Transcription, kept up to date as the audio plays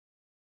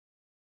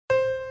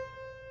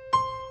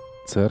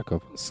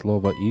Церковь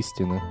Слово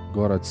истины,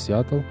 город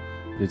Сиэтл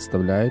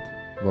представляет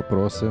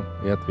 «Вопросы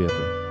и ответы».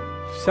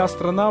 Вся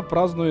страна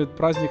празднует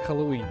праздник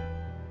Хэллоуин,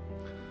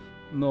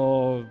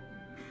 но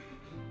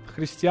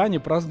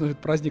христиане празднуют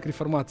праздник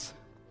Реформации.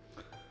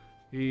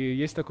 И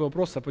есть такой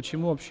вопрос, а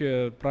почему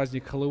вообще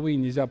праздник Хэллоуин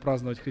нельзя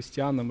праздновать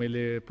христианам,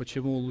 или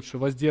почему лучше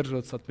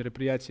воздерживаться от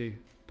мероприятий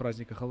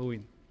праздника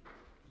Хэллоуин?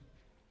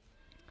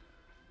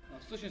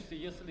 В сущности,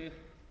 если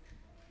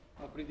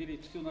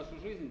определить всю нашу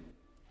жизнь,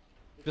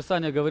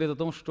 Писание говорит о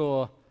том,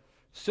 что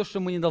все,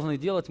 что мы не должны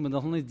делать, мы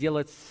должны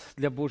делать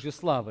для Божьей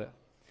славы.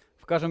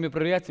 В каждом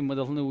мероприятии мы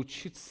должны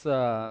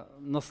учиться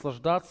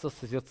наслаждаться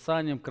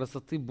созерцанием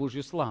красоты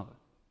Божьей славы.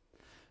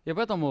 И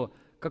поэтому,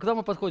 когда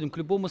мы подходим к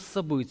любому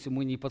событию,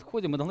 мы не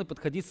подходим, мы должны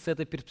подходить с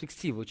этой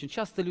перспективы. Очень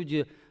часто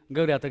люди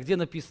говорят, а где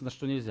написано,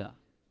 что нельзя?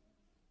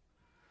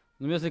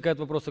 Но у меня возникает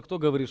вопрос, а кто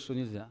говорит, что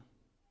нельзя?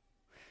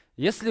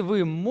 Если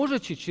вы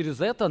можете через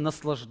это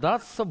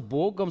наслаждаться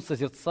Богом,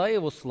 созерцая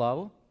Его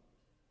славу,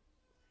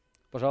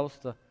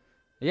 пожалуйста.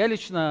 Я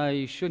лично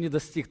еще не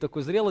достиг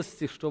такой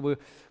зрелости, чтобы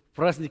в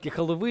празднике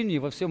Хэллоуина и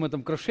во всем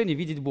этом крушении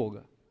видеть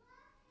Бога.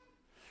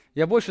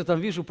 Я больше там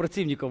вижу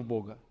противников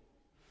Бога.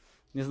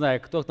 Не знаю,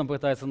 кто там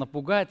пытается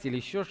напугать или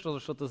еще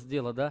что-то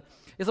сделать, да.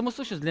 И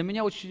самосущность для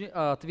меня очень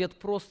ответ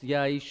прост.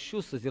 Я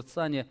ищу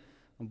созерцание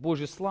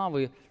Божьей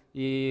славы.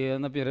 И,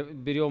 например,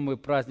 берем мы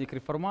праздник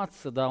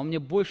Реформации, да, он мне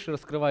больше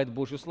раскрывает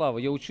Божью славу.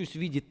 Я учусь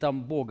видеть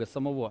там Бога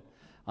самого.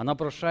 Она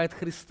прошает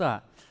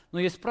Христа. Но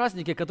есть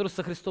праздники, которые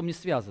со Христом не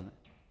связаны.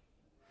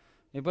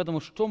 И поэтому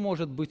что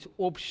может быть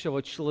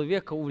общего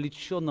человека,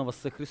 увлеченного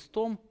со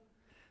Христом,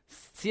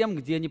 с тем,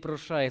 где не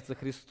прощается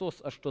Христос,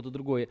 а что-то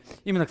другое?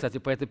 Именно, кстати,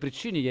 по этой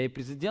причине я и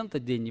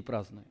президента день не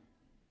праздную.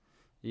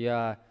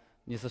 Я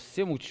не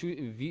совсем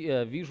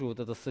вижу вот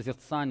это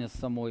созерцание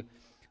самой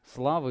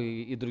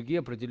славы и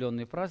другие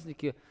определенные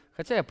праздники,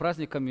 хотя я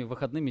праздниками,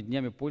 выходными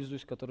днями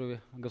пользуюсь,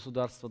 которые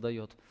государство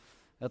дает.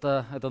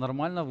 Это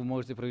нормально, вы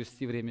можете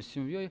провести время с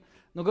семьей.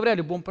 Но говоря о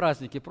любом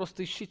празднике,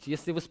 просто ищите.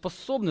 Если вы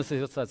способны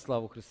созерцать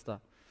славу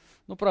Христа,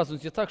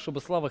 празднуйте так,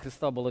 чтобы слава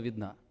Христа была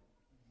видна.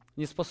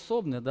 Не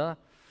способны, да?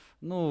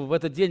 В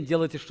этот день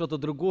делайте что-то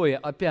другое.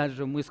 Опять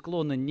же, мы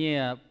склонны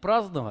не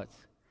праздновать,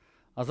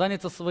 а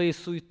заняться своей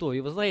суетой.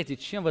 И вы знаете,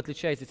 чем вы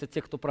отличаетесь от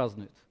тех, кто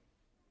празднует?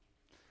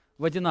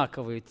 Вы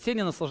одинаковые. Те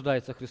не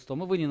наслаждаются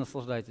Христом, и вы не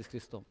наслаждаетесь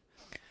Христом.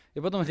 И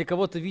потом, если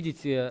кого-то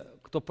видите,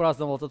 кто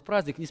праздновал этот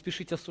праздник, не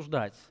спешите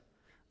осуждать.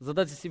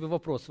 Задайте себе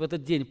вопрос, в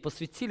этот день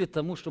посвятили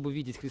тому, чтобы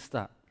видеть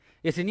Христа?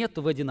 Если нет,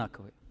 то вы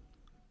одинаковые.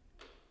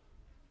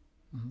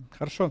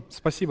 Хорошо,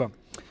 спасибо.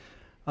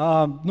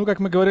 Как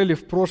мы говорили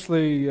в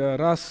прошлый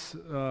раз,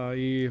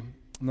 и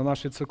на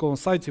нашем церковном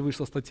сайте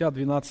вышла статья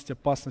 «12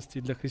 опасностей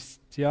для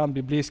христиан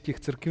библейских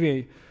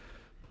церквей».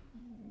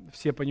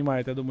 Все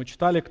понимают, я думаю,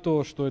 читали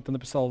кто, что это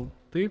написал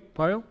ты,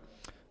 Павел.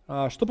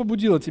 Что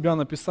побудило тебя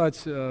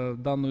написать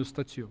данную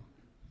статью?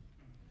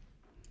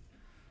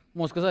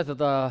 Можно сказать,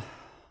 это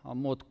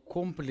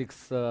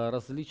комплекс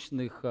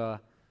различных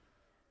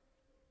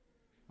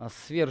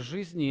сфер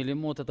жизни,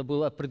 или это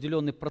был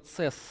определенный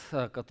процесс,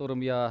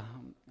 которым я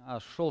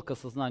шел к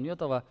осознанию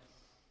этого.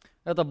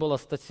 Это была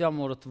статья,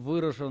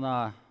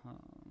 выражена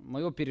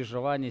мое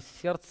переживание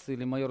сердца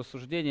или мое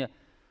рассуждение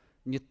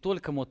не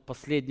только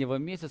последнего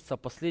месяца, а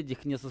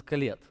последних несколько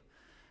лет.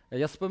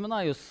 Я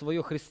вспоминаю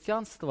свое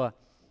христианство,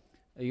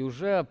 и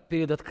уже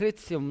перед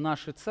открытием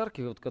нашей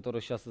церкви,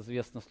 которая сейчас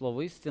известна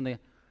Слово истины,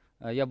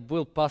 я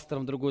был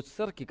пастором другой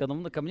церкви,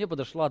 когда ко мне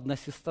подошла одна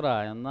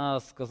сестра, и она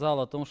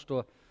сказала о том,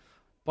 что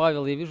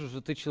 «Павел, я вижу, что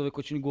ты человек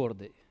очень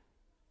гордый».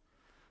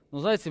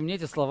 Знаете, мне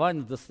эти слова,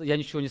 я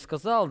ничего не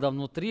сказал, да,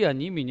 внутри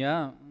они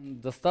меня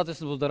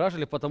достаточно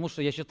будоражили, потому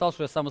что я считал,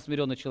 что я самый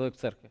смиренный человек в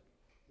церкви.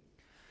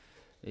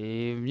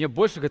 И мне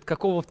больше, говорит,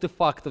 какого ты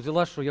факта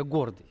взяла, что я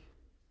гордый?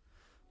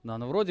 Да,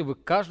 вроде бы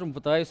каждому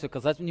пытаюсь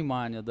оказать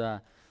внимание,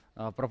 да,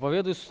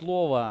 проповедую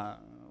слово,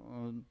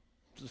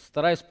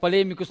 стараюсь в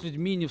полемику с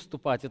людьми не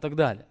вступать и так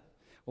далее.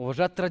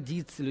 Уважать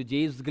традиции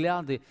людей,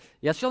 взгляды.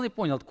 Я сначала не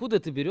понял, откуда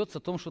это берется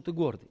о том, что ты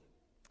гордый.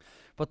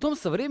 Потом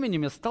со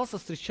временем я стал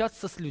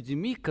встречаться с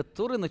людьми,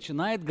 которые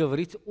начинают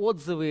говорить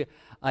отзывы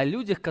о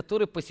людях,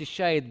 которые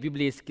посещают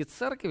библейские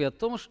церкви, о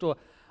том, что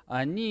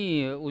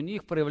у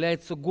них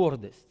проявляется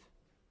гордость.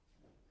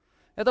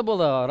 Это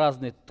было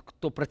разные,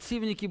 кто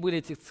противники были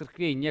этих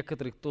церквей,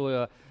 некоторые,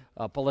 кто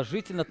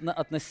положительно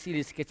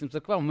относились к этим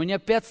церквам. У меня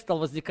опять стал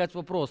возникать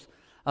вопрос,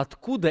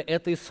 откуда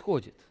это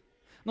исходит?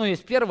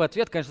 Есть первый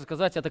ответ, конечно,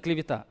 сказать, это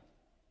клевета.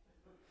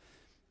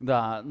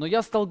 Да, но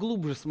я стал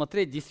глубже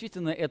смотреть,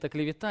 действительно это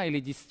клевета или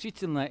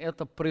действительно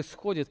это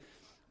происходит.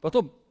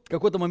 Потом в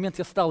какой-то момент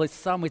я стал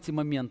сам эти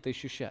моменты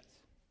ощущать.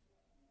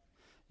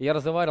 Я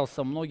разговаривал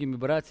со многими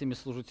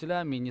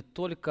братьями-служителями, не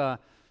только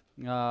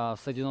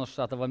Соединенных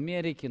Штатов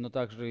Америки, но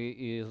также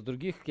и с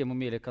других, с кем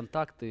имели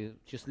контакты.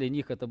 В числе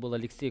них это был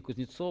Алексей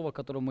Кузнецов, о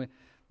котором мы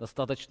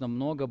достаточно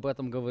много об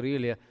этом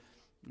говорили.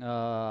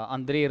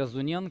 Андрей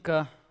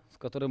Разуненко, с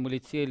которым мы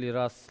летели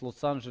раз с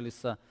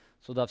Лос-Анджелеса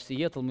сюда, в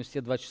Сиэтл. Мы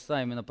все 2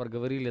 часа именно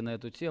проговорили на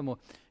эту тему.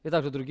 И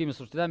также другими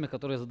слушателями,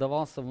 которые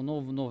задавался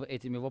вновь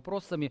этими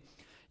вопросами.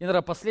 И,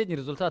 наверное, последний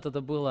результат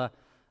это было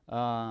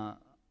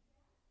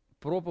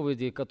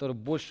проповеди, которые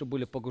больше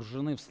были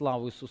погружены в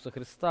славу Иисуса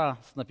Христа,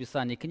 с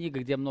написания книги,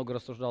 где много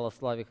рассуждало о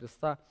славе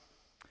Христа.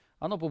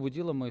 Оно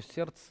побудило мое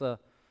сердце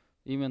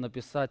именно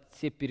писать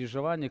те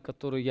переживания,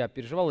 которые я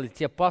переживал, или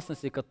те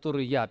опасности,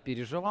 которые я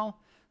переживал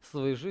в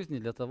своей жизни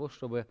для того,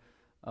 чтобы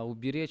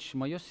уберечь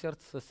мое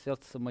сердце,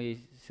 сердца моих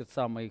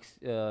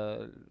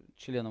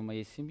членов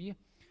моей семьи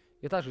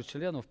и также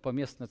членов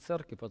поместной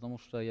церкви, потому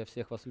что я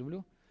всех вас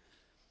люблю.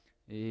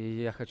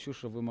 И я хочу,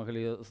 чтобы вы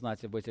могли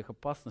знать об этих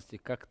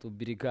опасностях, как-то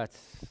уберегать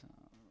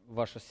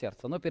ваше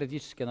сердце. Оно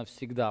периодически, оно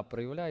всегда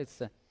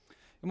проявляется.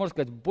 И, можно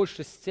сказать, в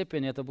большей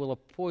степени это было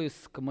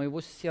поиск моего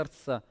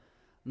сердца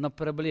на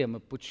проблемы.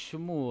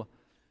 Почему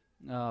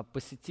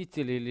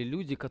посетители или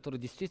люди,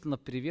 которые действительно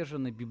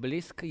привержены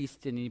библейской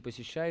истине, не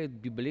посещают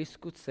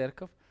библейскую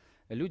церковь,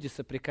 люди,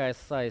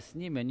 соприкасаясь с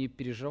ними, они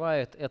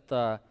переживают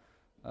это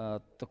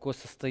такое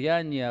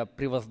состояние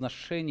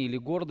превозношения или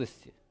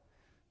гордости.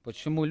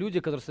 Почему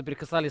люди, которые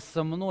соприкасались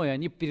со мной,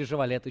 они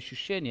переживали это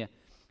ощущение.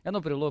 И оно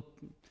привело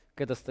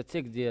к этой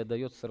статье, где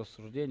дается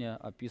рассуждение,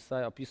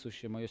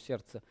 описывающее мое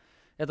сердце.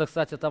 Это,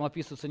 кстати, там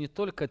описывается не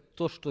только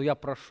то, что я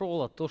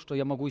прошел, а то, что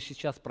я могу и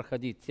сейчас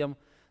проходить, тем,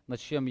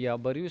 над чем я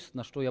борюсь,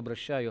 на что я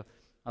обращаю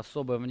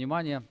особое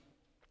внимание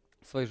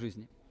в своей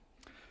жизни.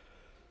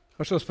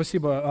 Хорошо,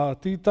 спасибо.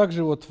 Ты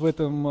также вот в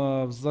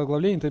этом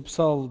заглавлении ты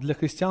писал для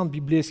христиан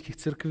библейских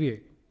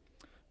церквей.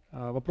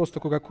 Вопрос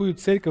такой, какую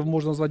церковь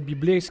можно назвать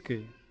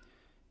библейской?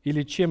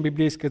 Или чем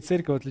библейская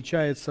церковь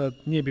отличается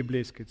от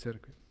небиблейской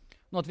церкви?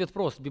 Ну, ответ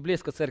прост.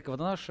 Библейская церковь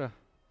наша,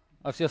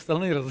 а все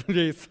остальные,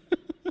 разумеется.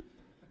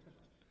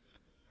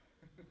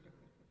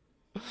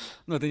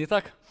 Ну, это не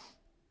так.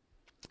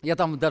 Я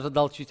там даже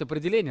дал чуть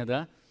определение,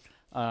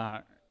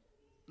 да.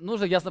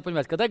 Нужно ясно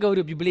понимать, когда я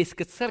говорю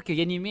библейская церковь,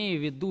 я не имею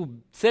в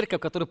виду церковь,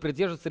 которая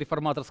придерживается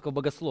реформаторского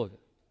богословия.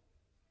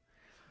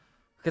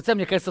 Хотя,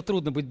 мне кажется,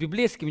 трудно быть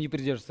библейским и не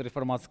придерживаться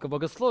реформаторского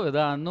богословия,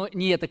 да, но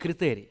не это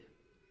критерий.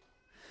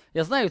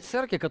 Я знаю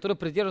церкви, которые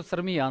придерживаются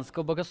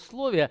армянского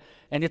богословия,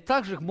 и они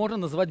также их можно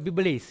назвать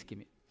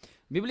библейскими.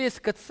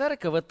 Библейская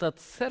церковь – это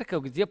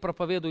церковь, где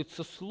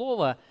проповедуется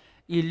слово,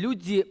 и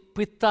люди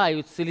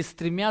пытаются или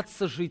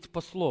стремятся жить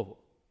по слову,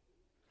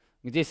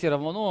 где все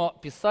равно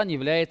Писание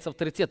является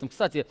авторитетом.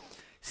 Кстати,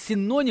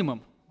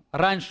 синонимом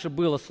раньше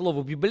было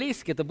слово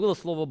 «библейский», это было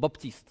слово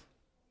 «баптист».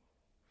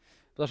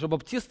 Потому что у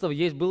баптистов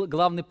был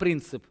главный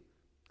принцип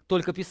 –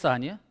 только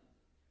Писание.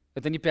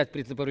 Это не 5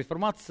 принципов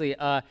реформации,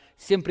 а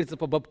 7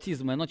 принципов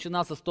баптизма. Оно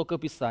начинался с только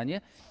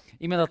Писания.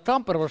 Именно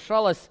там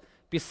провозглашалось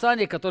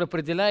Писание, которое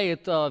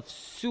определяет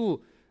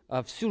всю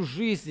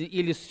жизнь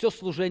или все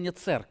служение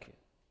церкви.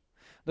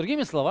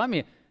 Другими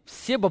словами,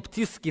 все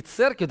баптистские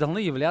церкви должны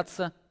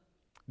являться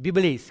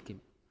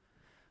библейскими.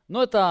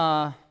 Но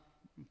это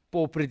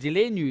по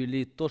определению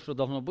или то, что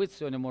должно быть,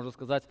 сегодня можно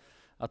сказать,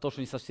 а то,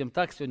 что не совсем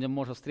так, сегодня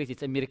можно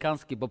встретить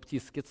американские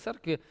баптистские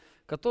церкви,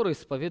 которые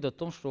исповедуют о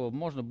том, что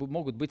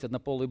могут быть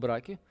однополые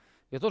браки.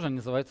 И тоже они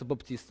называются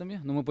баптистами,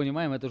 но мы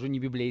понимаем, это уже не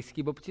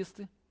библейские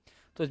баптисты.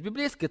 То есть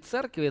библейские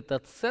церкви – это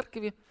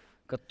церкви,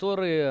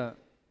 которые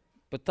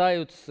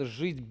пытаются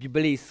жить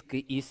библейской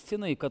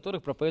истиной, и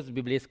которых проповедуется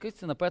библейская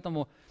истина.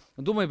 Поэтому,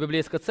 думая о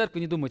библейской церкви,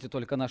 не думайте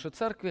только о нашей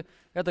церкви.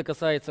 Это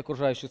касается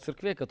окружающих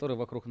церквей, которые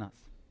вокруг нас.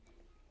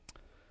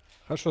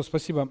 Хорошо,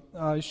 спасибо.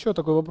 Еще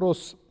такой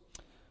вопрос.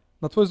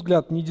 На твой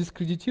взгляд, не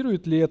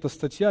дискредитирует ли эта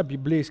статья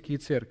библейские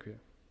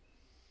церкви?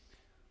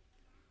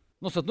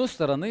 Ну, с одной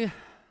стороны,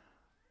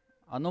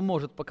 оно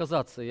может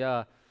показаться.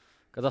 Я,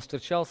 когда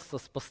встречался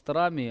с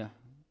пасторами,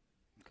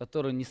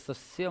 которые не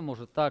совсем,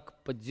 может,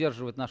 так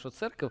поддерживают нашу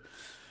церковь,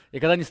 и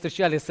когда они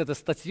встречались с этой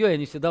статьей,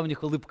 они всегда у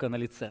них улыбка на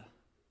лице.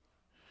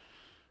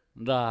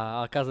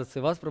 Да, оказывается,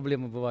 и у вас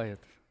проблемы бывают.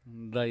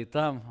 Да, и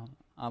там.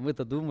 А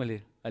мы-то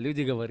думали, а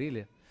люди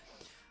говорили.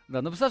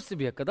 Да, но представь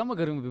себе, когда мы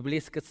говорим о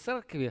библейской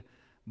церкви,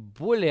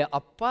 более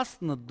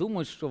опасно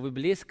думать, что в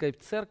библейской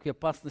церкви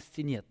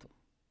опасности нету.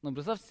 Но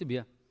представь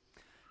себе,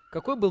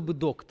 какой был бы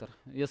доктор,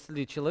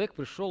 если человек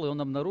пришел, и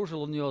он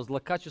обнаружил у него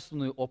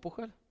злокачественную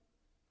опухоль,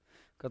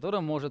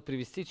 которая может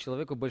привести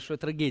человеку к большой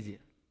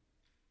трагедии.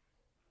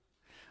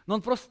 Но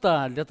он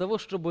просто для того,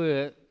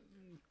 чтобы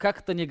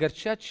как-то не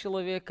огорчать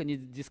человека, не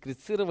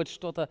дискредитировать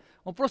что-то,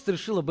 он просто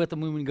решил об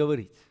этом ему не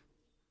говорить.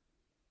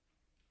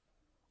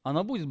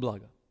 Оно будет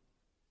благо?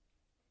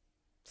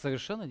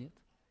 Совершенно нет.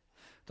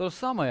 То же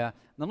самое,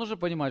 нам нужно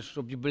понимать,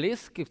 что в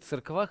библейских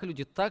церквах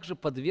люди также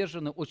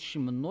подвержены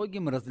очень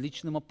многим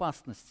различным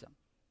опасностям.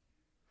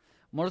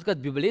 Можно сказать,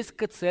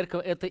 библейская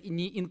церковь – это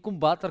не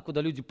инкубатор,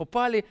 куда люди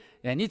попали,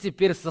 и они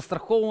теперь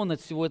застрахованы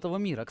от всего этого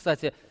мира.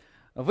 Кстати,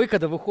 вы,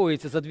 когда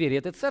выходите за двери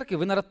этой церкви,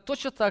 вы, наверное,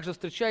 точно так же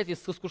встречаетесь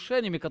с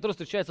искушениями, которые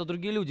встречаются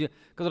другие люди,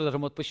 которые даже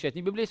могут посещать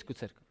не библейскую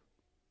церковь.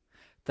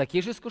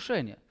 Такие же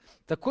искушения,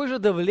 такое же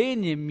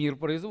давление мир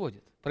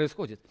происходит.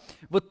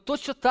 Вы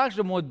точно так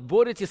же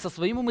боретесь со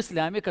своими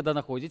мыслями, когда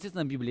находитесь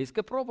на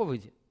библейской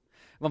проповеди.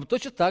 Вам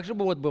точно так же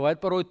бывает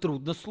порой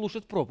трудно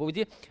слушать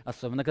проповеди,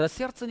 особенно когда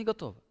сердце не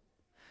готово.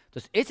 То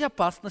есть эти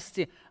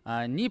опасности,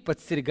 они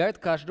подстерегают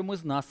каждому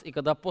из нас. И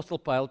когда апостол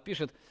Павел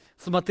пишет: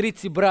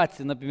 «Смотрите,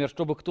 братья», например,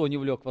 чтобы кто не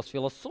влек вас в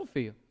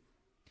философию,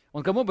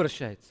 он к кому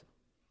обращается?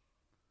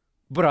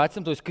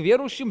 Братьям, то есть к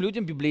верующим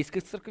людям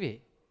библейских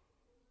церквей.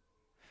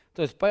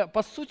 То есть,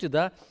 по сути,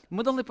 да,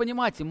 мы должны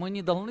понимать, и мы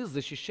не должны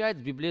защищать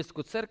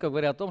библейскую церковь,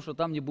 говоря о том, что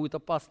там не будет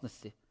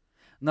опасности.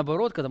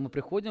 Наоборот, когда мы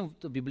приходим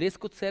в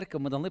библейскую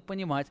церковь, мы должны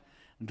понимать,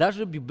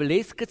 даже в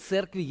библейской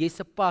церкви есть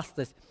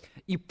опасность.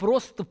 И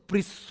просто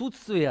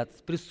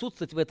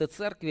присутствовать в этой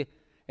церкви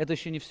 – это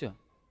еще не все.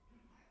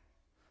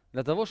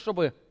 Для того,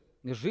 чтобы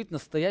жить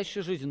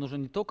настоящей жизнью, нужно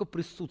не только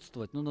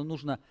присутствовать, но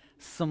нужно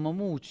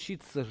самому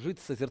учиться жить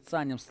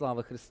созерцанием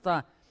славы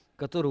Христа,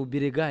 который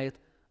уберегает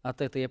от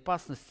этой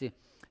опасности.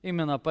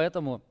 Именно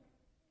поэтому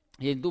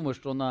я не думаю,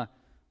 что она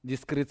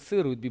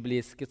дискредитирует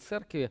библейские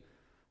церкви,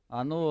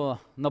 оно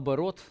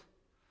наоборот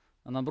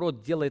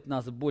делает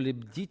нас более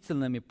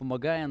бдительными,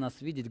 помогая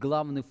нас видеть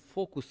главный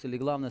фокус или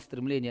главное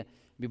стремление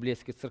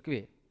библейских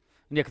церквей.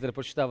 Некоторые,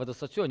 прочитав эту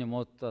статью, они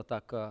могут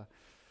так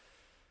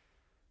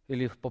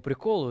или по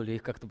приколу, или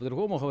как-то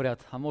по-другому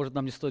говорят: а может,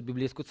 нам не стоит в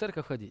библейскую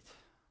церковь ходить?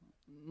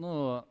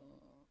 Ну,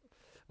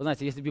 вы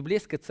знаете, если в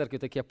библейской церкви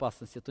такие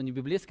опасности, то не в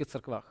библейских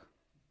церквах.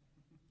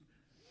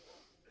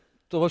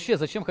 То вообще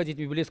зачем ходить в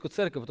библейскую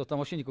церковь, то там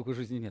вообще никакой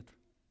жизни нет.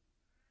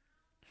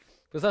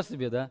 Представьте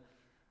себе, да?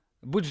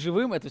 Быть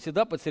живым – это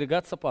всегда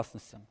подстерегаться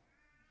опасностям.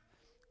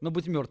 Но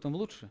быть мертвым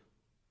лучше.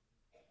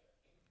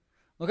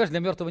 Ну, конечно,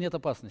 для мертвого нет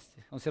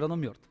опасности, он все равно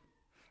мертв.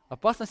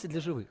 Опасности для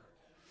живых.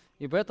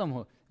 И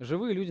поэтому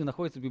живые люди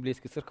находятся в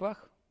библейских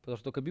церквах, потому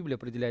что только Библия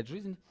определяет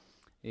жизнь,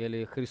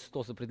 или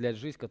Христос определяет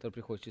жизнь, которая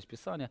приходит через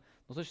Писание,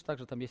 но точно так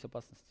же там есть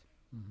опасности.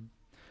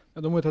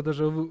 Я думаю, это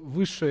даже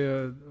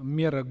высшая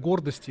мера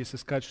гордости, если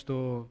сказать,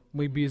 что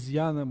мы без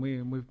изъяна,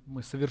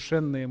 мы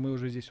совершенные, мы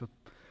уже здесь вот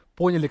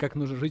поняли, как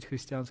нужно жить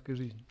христианской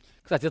жизнью.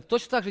 Кстати, это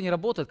точно так же не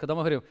работает, когда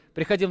мы говорим: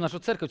 приходи в нашу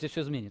церковь, у тебя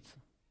все изменится.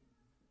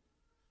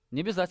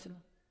 Не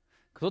обязательно.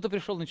 Кто-то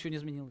пришел, ничего не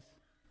изменилось.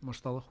 Может,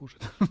 стало хуже.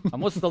 А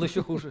может, стало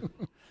еще хуже.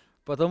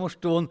 Потому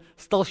что он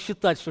стал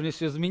считать, что у него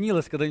все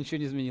изменилось, когда ничего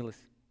не изменилось.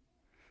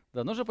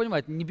 Да, нужно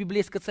понимать, не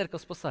библейская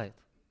церковь спасает.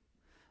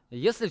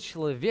 Если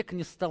человек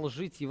не стал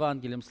жить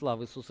Евангелием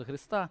славы Иисуса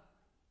Христа,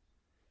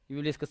 и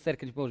библейская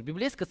церковь не поможет.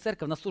 Библейская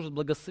церковь, она служит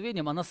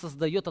благословением, она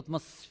создает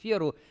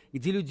атмосферу,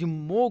 где люди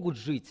могут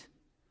жить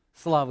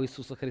славой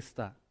Иисуса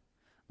Христа.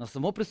 Но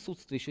само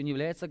присутствие еще не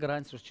является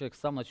гарантией, что человек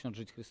сам начнет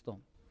жить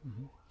Христом.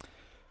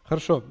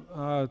 Хорошо.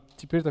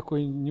 Теперь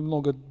такой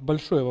немного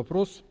большой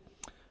вопрос.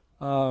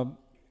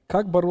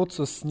 Как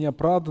бороться с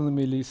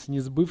неоправданными или с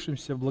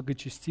несбывшимися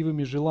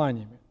благочестивыми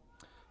желаниями?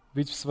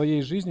 Ведь в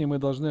своей жизни мы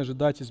должны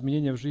ожидать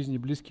изменения в жизни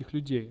близких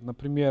людей,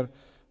 например,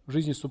 в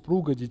жизни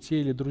супруга,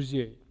 детей или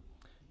друзей.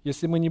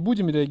 Если мы не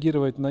будем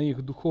реагировать на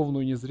их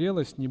духовную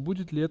незрелость, не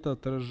будет ли это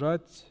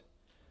отражать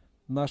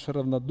наше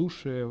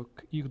равнодушие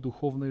к их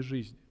духовной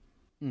жизни?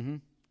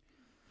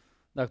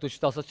 Да, кто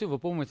читал статью, вы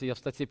помните, я в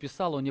статье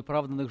писал о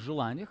неоправданных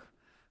желаниях,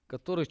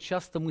 которые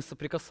часто мы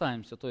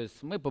соприкасаемся. То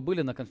есть мы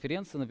побыли на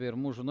конференции, например,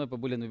 муж с женой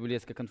побыли на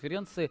библейской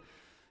конференции,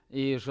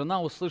 и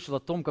жена услышала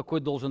о том, какой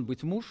должен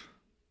быть муж.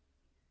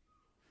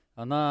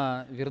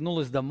 Она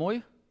вернулась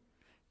домой,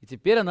 и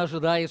теперь она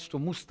ожидает, что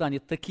муж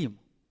станет таким.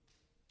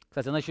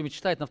 Кстати, она еще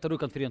мечтает на вторую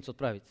конференцию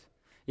отправить.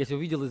 Если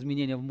увидела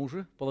изменения в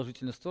муже,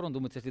 положительную сторону,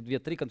 думает, если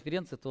 2-3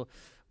 конференции, то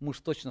муж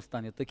точно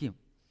станет таким.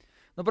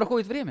 Но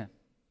проходит время,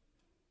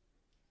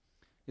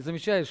 и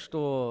замечает,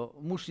 что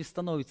муж не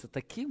становится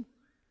таким,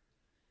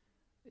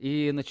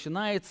 и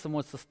начинается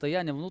само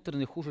состояние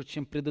внутреннее хуже,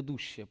 чем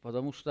предыдущее,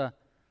 потому что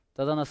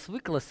тогда она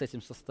свыклась с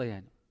этим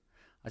состоянием.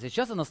 А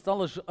сейчас она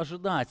стала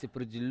ожидать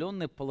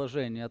определенное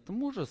положение от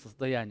мужа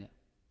состояния.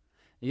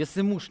 И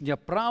если муж не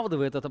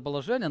оправдывает это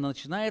положение, она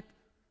начинает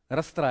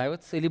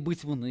расстраиваться или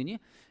быть в унынии,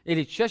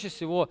 или чаще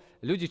всего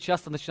люди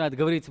часто начинают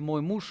говорить: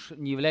 мой муж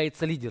не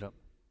является лидером.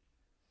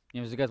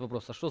 Мне возникает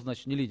вопрос: а что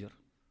значит не лидер?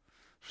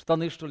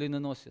 Штаны, что ли, не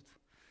носит?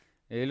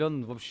 Или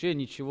он вообще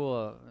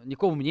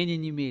никакого мнения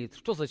не имеет?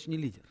 Что значит не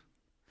лидер?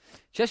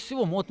 Чаще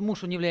всего,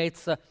 муж, он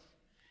является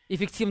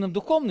эффективным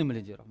духовным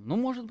лидером? Ну,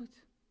 может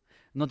быть.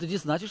 Но это не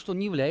значит, что он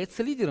не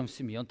является лидером в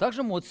семье. Он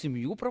также может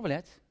семью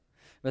управлять.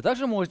 Вы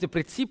также можете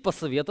прийти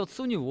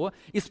посоветоваться у него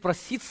и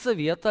спросить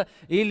совета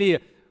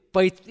или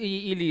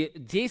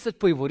действовать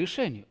по его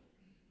решению.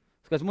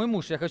 Сказать: мой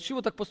муж, я хочу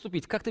вот так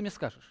поступить, как ты мне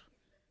скажешь?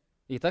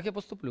 И так я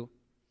поступлю.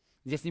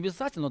 Здесь не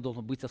обязательно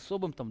должен быть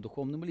особым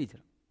духовным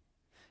лидером.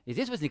 И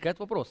здесь возникает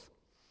вопрос.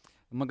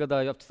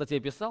 Когда я в статье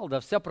писал,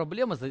 вся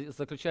проблема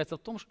заключается в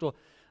том, что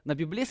на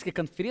библейских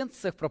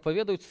конференциях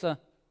проповедуется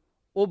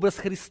образ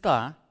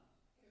Христа,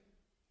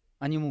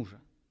 а не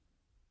мужа.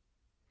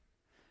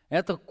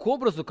 Это к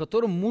образу, к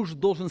которому муж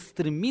должен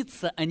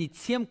стремиться, а не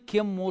тем,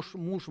 кем муж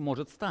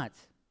может стать.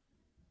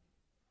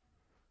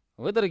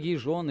 Вы, дорогие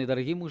жены и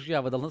дорогие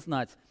мужья, вы должны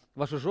знать,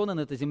 ваши жены на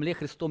этой земле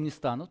Христом не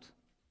станут,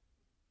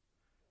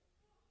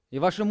 и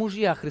ваши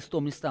мужья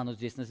Христом не станут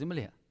здесь на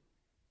земле.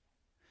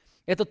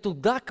 это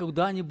туда,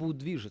 куда они будут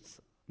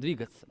двигаться.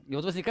 И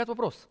вот возникает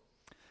вопрос,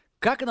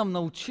 как нам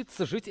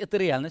научиться жить этой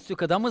реальностью,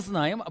 когда мы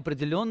знаем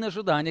определенные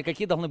ожидания,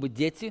 какие должны быть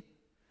дети,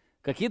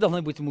 какие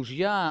должны быть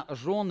мужья,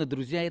 жены,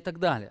 друзья и так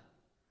далее.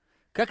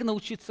 Как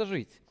научиться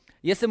жить?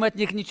 Если мы от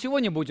них ничего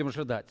не будем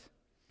ожидать,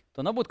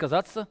 то нам будет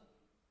казаться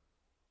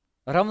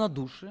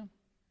равнодушием,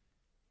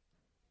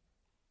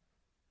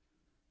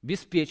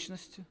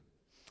 беспечностью.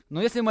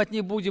 Но если мы от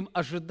них будем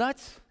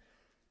ожидать,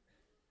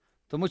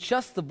 то мы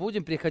часто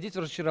будем приходить в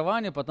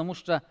разочарование, потому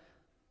что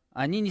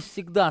они не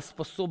всегда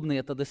способны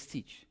это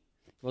достичь.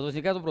 Вот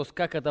возникает вопрос,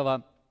 как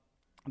этого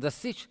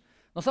достичь.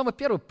 Но самый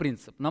первый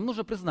принцип, нам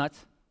нужно признать,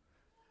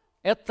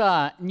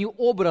 это не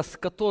образ,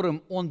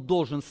 которым он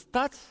должен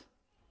стать,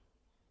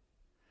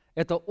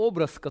 это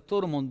образ, к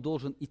которому он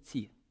должен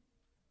идти.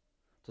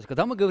 То есть,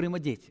 когда мы говорим о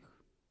детях,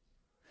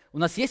 у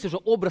нас есть уже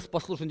образ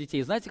послушных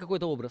детей. Знаете, какой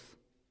это образ?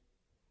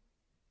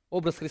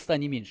 Образ Христа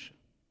не меньше.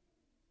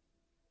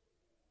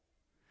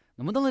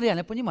 Но мы должны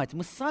реально понимать,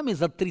 мы сами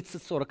за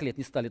 30-40 лет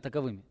не стали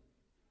таковыми.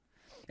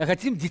 А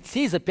хотим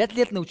детей за 5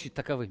 лет научить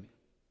таковыми.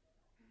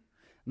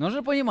 Но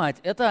нужно понимать,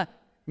 это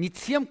не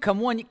тем,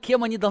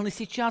 кем они должны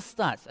сейчас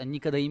стать. Они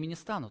никогда ими не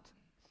станут.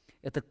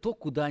 Это то,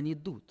 куда они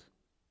идут.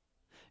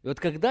 И вот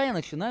когда я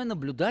начинаю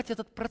наблюдать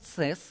этот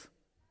процесс,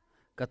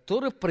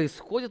 который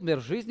происходит в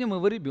жизни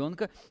моего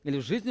ребенка или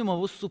в жизни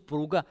моего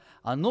супруга,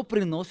 оно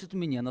приносит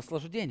мне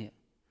наслаждение.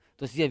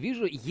 То есть я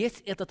вижу,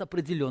 есть этот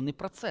определенный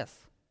процесс,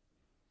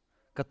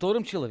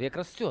 которым человек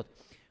растет.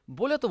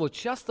 Более того,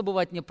 часто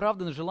бывает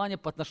неоправданное желание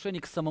по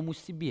отношению к самому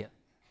себе.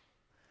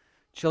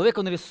 Человек,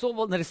 он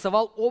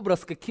нарисовал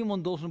образ, каким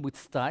он должен быть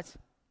стать,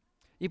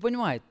 и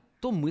понимает,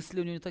 то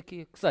мысли у него не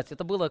такие. Кстати,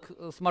 это было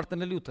с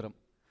Мартином Лютером.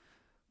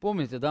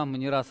 Помните, да, мы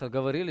не раз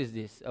говорили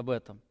здесь об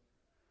этом.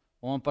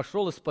 Он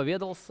пошел,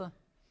 исповедовался,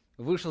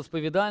 вышел из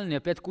исповедальни,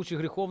 опять куча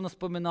грехов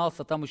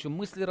вспоминался, там еще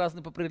мысли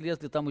разные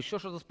поприлезли, там еще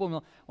что-то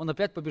вспомнил. Он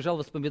опять побежал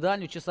в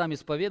исповедальню, часами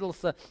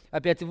исповедовался,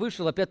 опять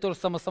вышел, опять то же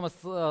самое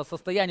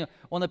состояние,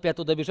 он опять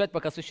туда бежать,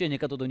 пока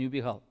священник оттуда не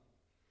убегал.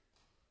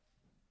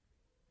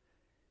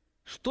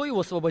 Что его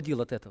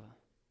освободило от этого?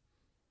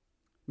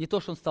 Не то,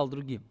 что он стал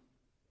другим,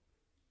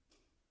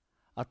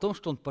 а то,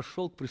 что он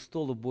пошел к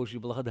престолу Божьей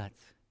благодати.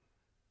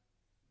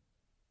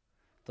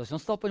 То есть он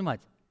стал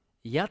понимать,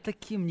 я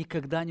таким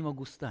никогда не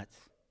могу стать.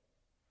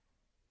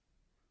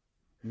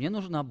 Мне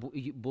нужна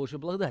Божья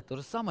благодать. То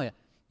же самое,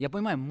 я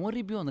понимаю, мой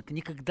ребенок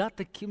никогда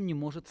таким не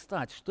может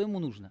стать. Что ему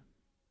нужно?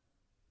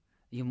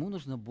 Ему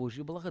нужна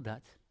Божья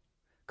благодать,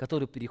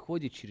 которая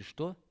переходит через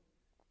что?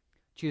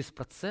 Через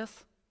процесс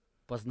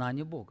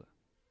познания Бога.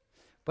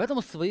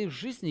 Поэтому в своей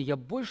жизни я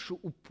больше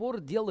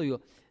упор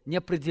делаю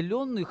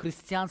неопределенную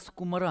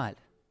христианскую мораль.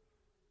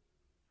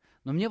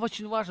 Но мне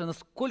очень важно,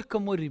 насколько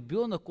мой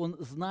ребенок, он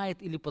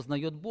знает или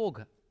познает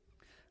Бога.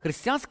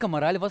 Христианская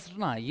мораль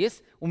важна.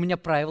 Есть у меня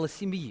правила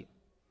семьи.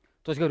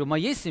 То есть, говорю, в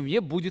моей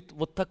семье будет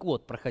вот так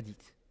вот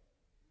проходить.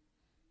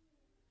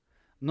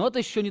 Но это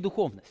еще не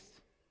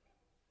духовность.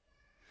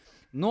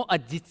 Но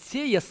от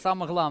детей я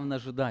самое главное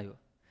ожидаю.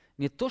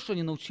 Не то, что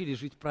они научились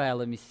жить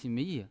правилами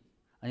семьи,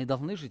 они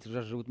должны жить,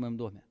 уже живут в моем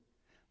доме.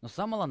 Но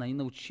самое главное, они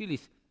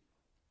научились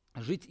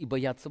жить и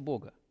бояться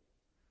Бога.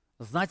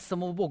 Знать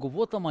самого Бога.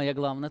 Вот моя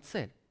главная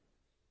цель.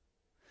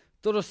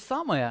 То же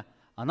самое,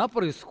 она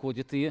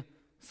происходит и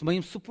с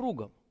моим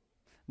супругом.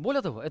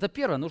 Более того, это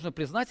первое, нужно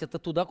признать, это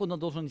туда, куда он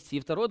должен идти. И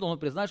второе, должен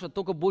признать, что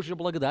только Божья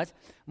благодать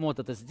может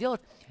это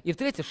сделать. И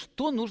в-третьих,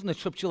 что нужно,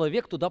 чтобы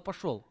человек туда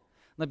пошел?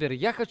 Например,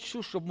 я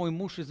хочу, чтобы мой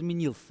муж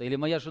изменился или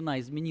моя жена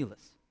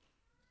изменилась.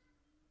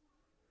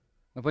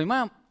 Мы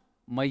понимаем,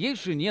 моей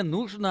жене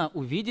нужно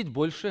увидеть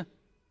больше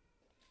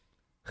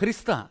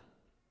Христа.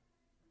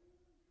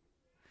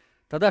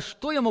 Тогда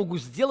что я могу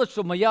сделать,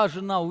 чтобы моя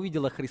жена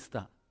увидела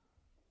Христа?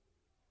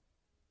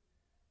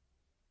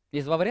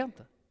 Есть два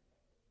варианта.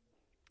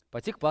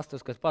 Пойти к пастору и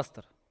сказать: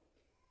 пастор,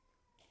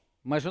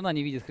 моя жена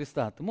не видит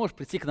Христа. Ты можешь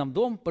прийти к нам в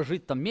дом,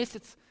 пожить там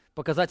месяц,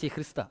 показать ей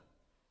Христа.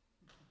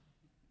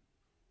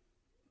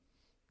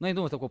 Но я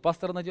думаю, такого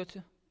пастора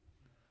найдете,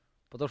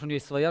 потому что у нее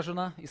есть своя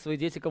жена и свои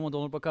дети, кому он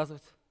должен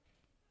показывать.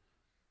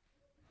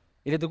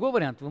 Или другой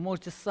вариант, вы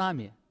можете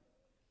сами,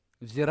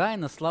 взирая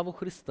на славу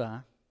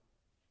Христа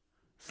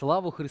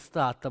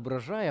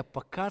отображая,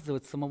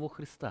 показывать самого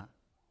Христа.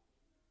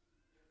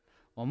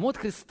 Он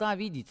может Христа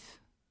видеть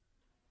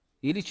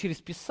или через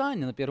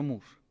Писание, например,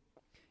 муж,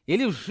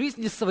 или в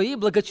жизни своей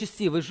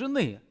благочестивой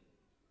жены.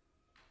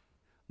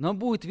 Но он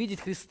будет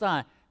видеть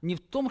Христа не в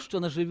том, что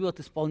она живет,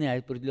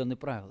 исполняет определенные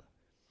правила.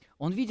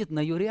 Он видит на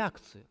ее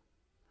реакцию.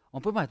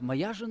 Он понимает,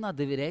 моя жена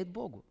доверяет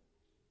Богу.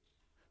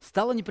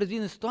 Стала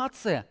непредвиденная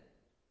ситуация,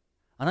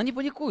 она не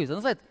паникует,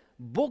 она знает,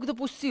 Бог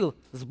допустил,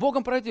 с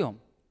Богом пройдем.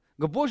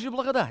 К Божьей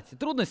благодати.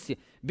 Трудности,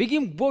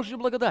 бегим к Божьей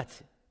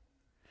благодати.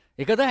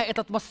 И когда эта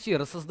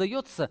атмосфера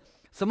создается,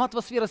 сама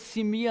атмосфера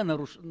семьи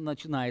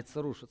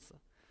начинается рушиться.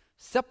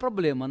 Вся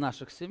проблема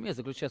наших семей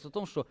заключается в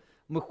том, что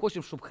мы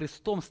хотим, чтобы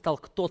Христом стал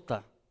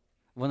кто-то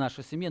в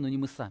нашей семье, но не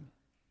мы сами.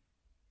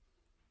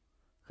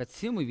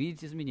 Хотим мы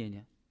видеть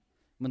изменения.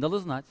 Мы должны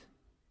знать,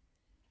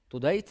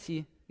 туда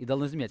идти и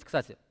должны изменять.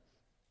 Кстати,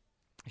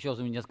 еще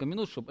возьму несколько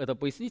минут, чтобы это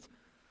пояснить.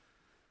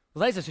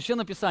 Знаете, в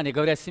Священном Писании,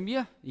 говоря о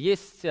семье,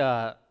 есть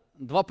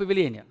два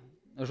повеления.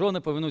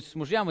 Жены повинуйтесь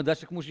мужьям и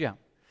дальше к мужьям.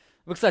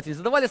 Вы, кстати, не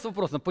задавались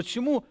вопросом,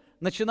 почему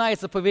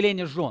начинается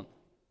повеление жен?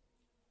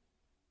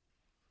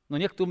 Но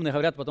некоторые умные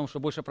говорят потом, что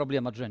больше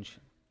проблем от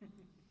женщин.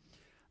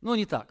 Но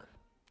не так.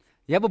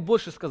 Я бы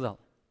больше сказал.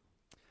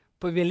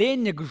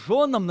 Повеление к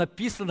женам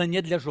написано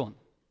не для жен.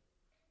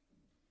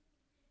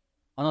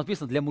 Оно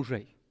написано для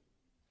мужей.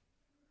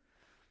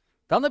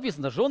 Там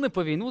написано, жены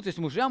повинуйтесь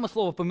мужьям, и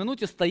слово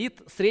 «помянуйте»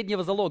 стоит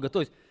среднего залога.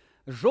 То есть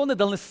жены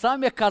должны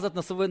сами оказывать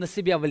на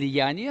себя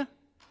влияние,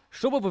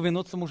 чтобы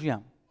повинуться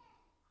мужьям.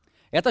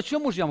 Это о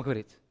чем мужьям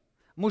говорит?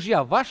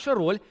 Мужья, ваша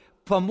роль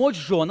 – помочь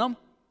женам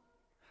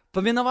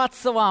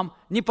повиноваться вам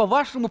не по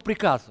вашему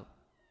приказу,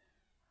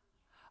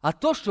 а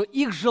то, что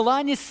их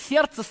желание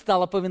сердца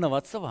стало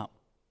повиноваться вам.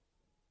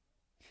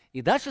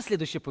 И дальше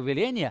следующее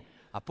повеление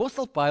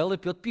апостол Павел и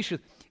Петр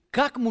пишет,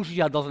 как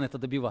мужья должны это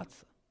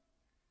добиваться.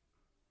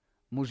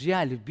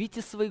 Мужья,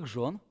 любите своих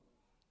жен,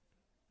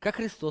 как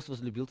Христос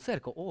возлюбил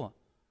церковь.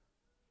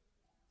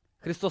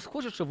 Христос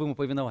хочет, чтобы вы ему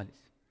повиновались.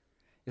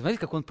 И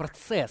смотрите, какой он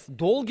процесс,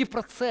 долгий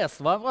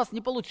процесс, у вас не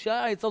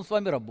получается, он с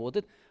вами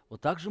работает. Вот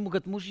так же ему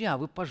говорят, мужья,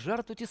 вы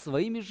пожертвуйте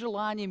своими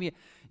желаниями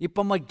и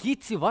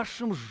помогите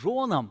вашим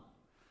женам,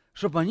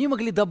 чтобы они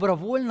могли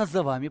добровольно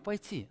за вами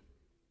пойти.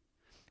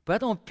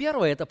 Поэтому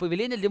первое – это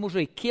повеление для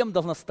мужей, кем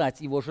должна стать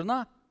его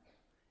жена.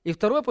 И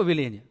второе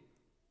повеление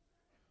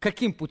 –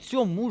 каким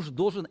путем муж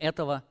должен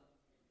этого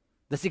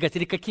достигать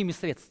или какими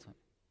средствами.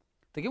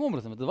 Таким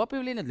образом, это два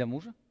повеления для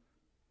мужа,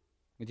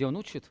 где он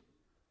учит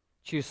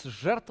через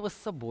жертвы с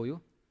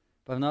собою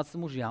повиноваться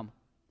мужьям,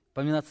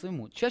 повиноваться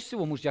ему. Чаще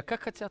всего мужья как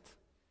хотят.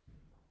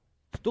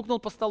 Стукнул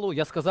по столу,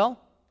 я сказал,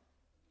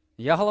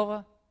 я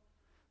голова.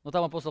 Но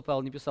там апостол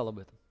Павел не писал об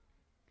этом.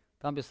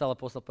 Там писал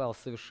апостол Павел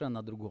совершенно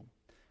о другом.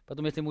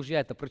 Поэтому если мужья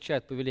это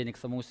причают повеление к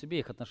самому себе,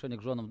 их отношение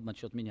к женам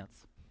начнет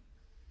меняться.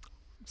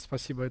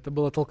 Спасибо. Это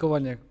было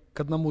толкование к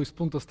одному из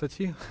пунктов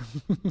статьи.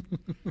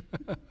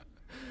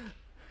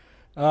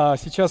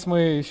 Сейчас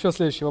еще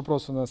следующий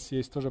вопрос у нас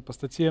есть тоже по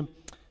статье.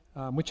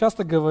 Мы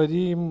часто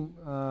говорим,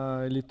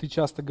 или ты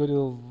часто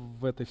говорил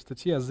в этой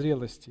статье о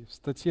зрелости. В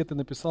статье ты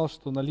написал,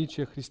 что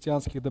наличие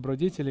христианских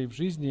добродетелей в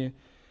жизни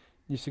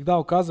не всегда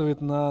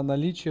указывает на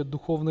наличие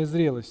духовной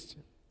зрелости.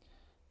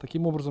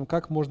 Таким образом,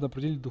 как можно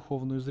определить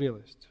духовную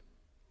зрелость?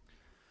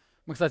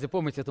 Мы, кстати,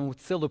 помните, этому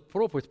целую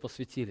проповедь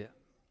посвятили.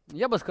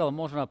 Я бы сказал,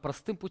 можно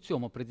простым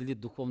путем определить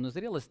духовную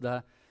зрелость,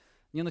 да.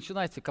 Не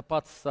начинайте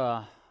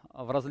копаться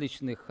в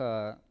различных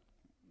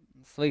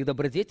своих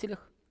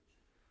добродетелях,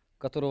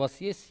 которые у вас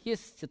есть.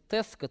 Есть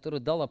тест, который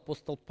дал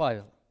апостол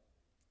Павел.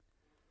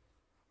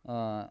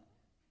 В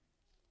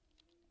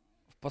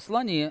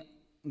послании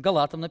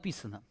Галатам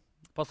написано,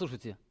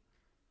 послушайте,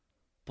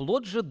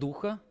 плод же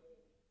духа,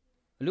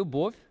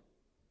 любовь,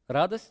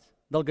 радость,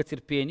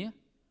 долготерпение,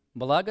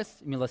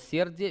 благость,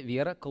 милосердие,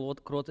 вера,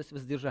 кротость,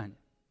 воздержание.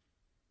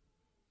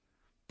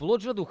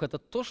 Плод же духа – это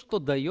то, что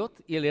дает,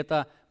 или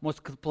это, может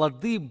сказать,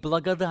 плоды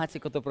благодати,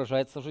 которые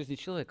проявляются в жизни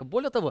человека.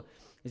 Более того,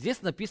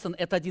 здесь написано,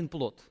 это один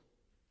плод.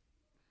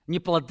 Не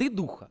плоды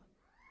духа,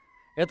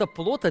 это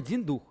плод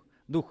один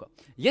духа.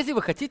 Если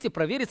вы хотите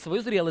проверить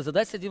свою зрелость,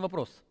 задайте один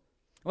вопрос.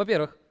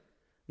 Во-первых,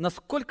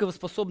 насколько вы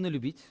способны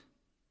любить?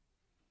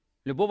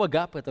 Любовь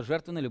агапы – это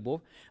жертвенная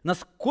любовь.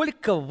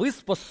 Насколько вы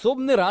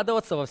способны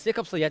радоваться во всех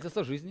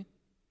обстоятельствах жизни?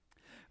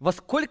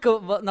 Насколько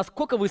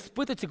вы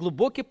испытываете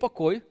глубокий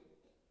покой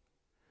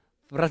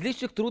в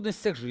различных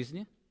трудностях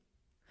жизни?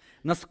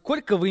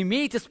 Насколько вы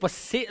имеете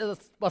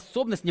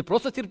способность не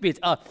просто терпеть,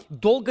 а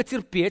долго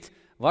терпеть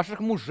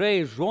ваших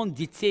мужей, жен,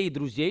 детей и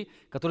друзей,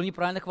 которые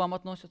неправильно к вам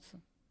относятся?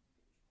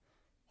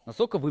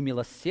 Насколько вы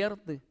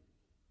милосердны?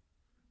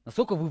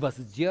 Насколько вы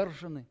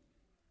воздержаны?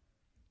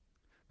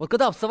 Вот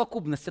когда в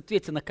совокупности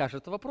ответите на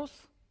каждый вопрос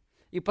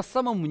и по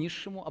самому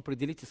низшему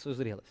определите свою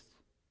зрелость.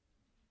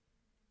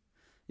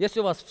 Если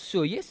у вас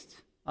все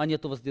есть, а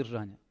нету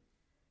воздержания,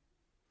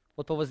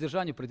 вот по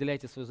воздержанию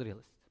определяйте свою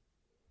зрелость.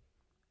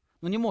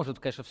 Ну не может,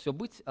 конечно, все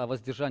быть, а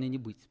воздержание не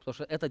быть, потому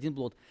что это один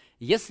плод.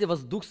 Если у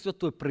вас Дух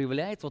Святой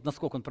проявляется, вот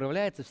насколько он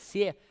проявляется,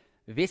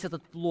 весь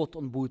этот плод,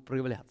 он будет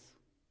проявляться.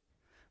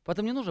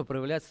 Поэтому не нужно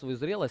проявлять свою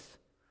зрелость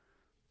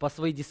по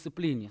своей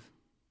дисциплине.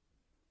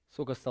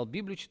 Сколько стал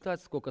Библию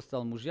читать, сколько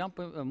стал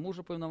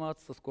мужу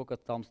повиноваться, сколько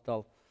там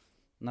стал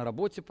на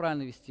работе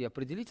правильно вести.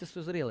 Определите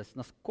свою зрелость,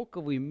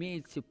 насколько вы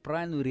имеете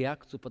правильную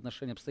реакцию по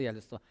отношению к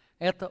обстоятельствам.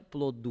 Это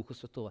плод Духа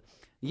Святого.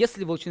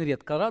 Если вы очень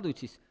редко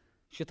радуетесь,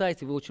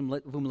 считайте, вы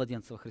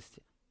младенцы во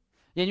Христе.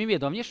 Я не имею в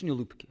виду о внешней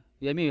улыбке,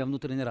 я имею в виду о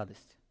внутренней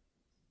радости.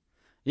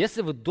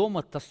 Если вы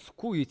дома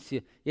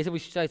тоскуете, если вы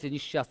считаете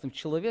несчастным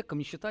человеком,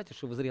 не считайте,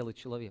 что вы зрелый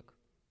человек.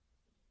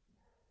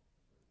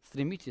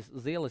 Стремитесь к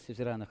зрелости,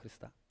 взирая на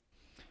Христа.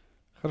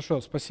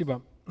 Хорошо,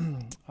 спасибо.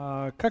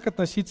 Как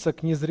относиться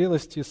к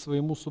незрелости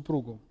своему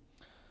супругу?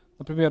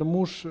 Например,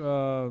 муж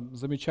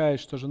замечает,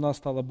 что жена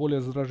стала более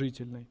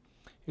раздражительной,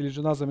 или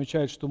жена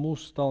замечает, что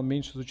муж стал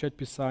меньше изучать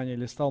Писание,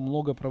 или стал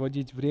много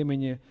проводить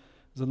времени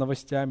за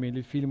новостями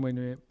или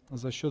фильмами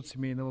за счет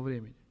семейного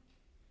времени?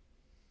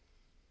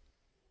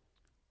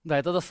 Да,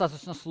 это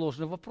достаточно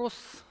сложный вопрос.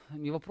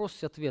 Не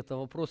вопрос ответа, а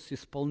вопрос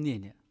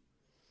исполнения.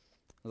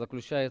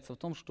 Заключается в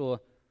том,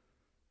 что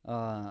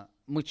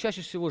мы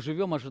чаще всего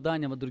живем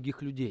ожиданием от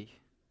других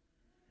людей.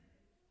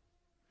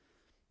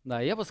 Да,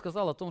 я бы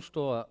сказал о том,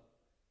 что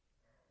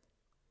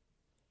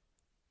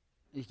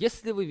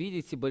если вы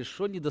видите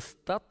большой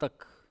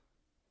недостаток,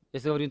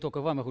 если я говорю не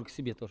только вам, я говорю к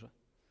себе тоже,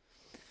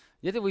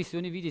 если вы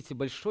сегодня видите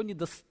большой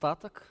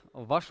недостаток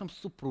в вашем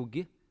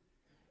супруге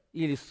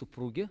или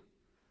супруге,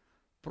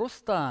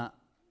 просто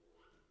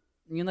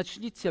не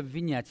начните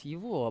обвинять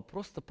его, а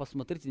просто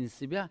посмотрите на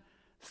себя.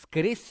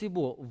 Скорее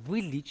всего, вы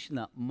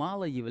лично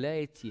мало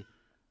являете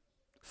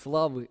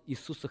славы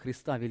Иисуса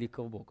Христа,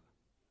 великого Бога.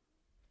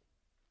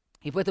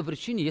 И по этой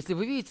причине, если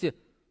вы видите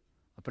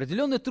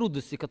определенные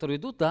трудности, которые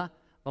идут, да,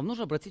 вам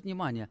нужно обратить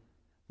внимание,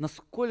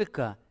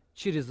 насколько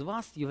через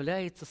вас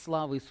является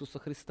слава Иисуса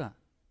Христа.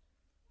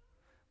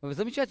 Вы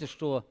замечаете,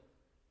 что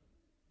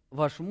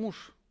ваш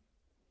муж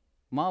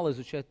мало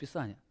изучает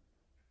Писание.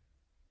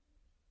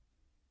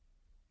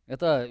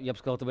 Это, я бы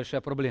сказал, это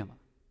большая проблема.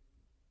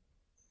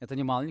 Это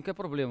не маленькая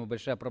проблема,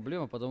 большая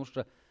проблема, потому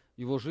что в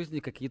его жизни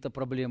какие-то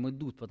проблемы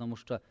идут, потому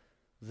что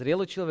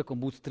зрелый человек, он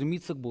будет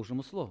стремиться к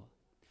Божьему Слову.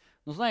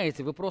 Но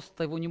знаете, вы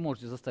просто его не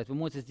можете заставить, вы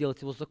можете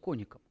сделать его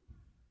законником.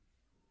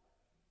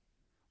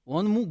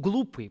 Он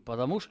глупый,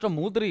 потому что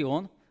мудрый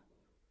он,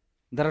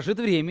 дорожит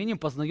временем,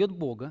 познает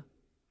Бога.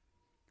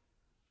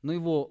 Но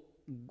его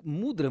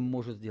мудрым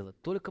может сделать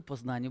только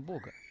познание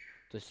Бога.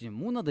 То есть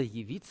ему надо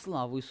явить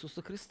славу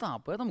Иисуса Христа.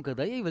 Поэтому,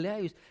 когда я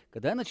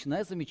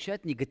начинаю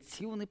замечать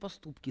негативные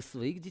поступки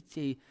своих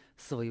детей,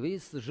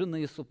 своей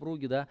жены и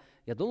супруги, да,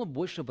 я должен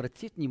больше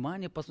обратить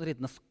внимание, посмотреть,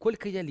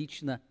 насколько я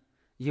лично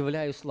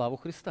являю славу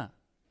Христа.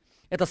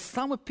 Это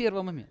самый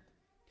первый момент.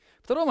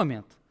 Второй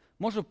момент.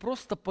 Можно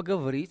просто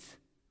поговорить,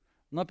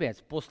 но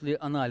опять, после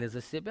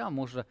анализа себя,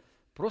 можно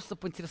просто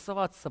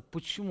поинтересоваться,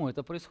 почему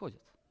это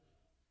происходит.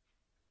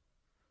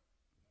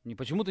 Не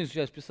почему ты не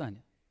изучаешь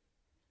Писание.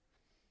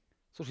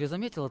 Слушай, я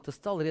заметила, ты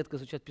стал редко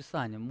изучать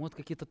Писание. Может,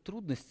 какие-то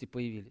трудности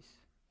появились?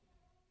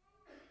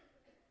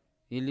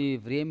 Или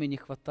времени не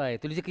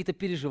хватает? Или какие-то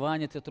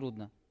переживания тебе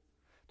трудно?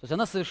 То есть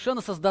она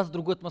совершенно создаст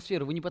другую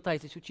атмосферу. Вы не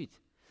пытаетесь учить.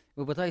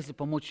 Вы пытаетесь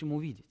помочь ему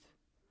увидеть.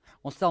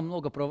 Он стал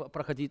много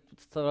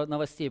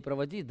новостей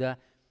проводить, да.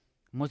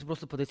 Можете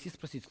просто подойти и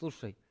спросить,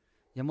 слушай,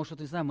 я, может,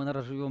 что-то не знаю, мы,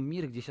 наверное, живем в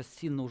мире, где сейчас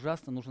сильно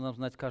ужасно, нужно нам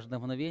знать каждое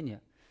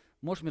мгновение.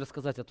 Можешь мне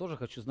рассказать, я тоже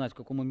хочу знать, в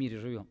каком мы мире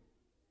живем.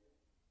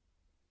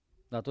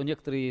 Да, а то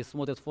некоторые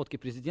смотрят фотки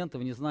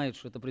президентов и не знают,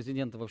 что это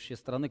президенты вообще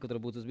страны,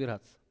 которые будут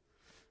избираться.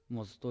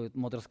 Может,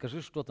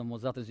 расскажи что-то,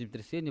 может, завтра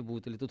землетрясение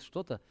будет или тут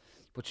что-то.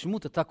 Почему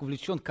ты так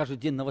увлечен каждый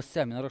день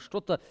новостями? Наверное,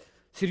 что-то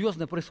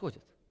серьезное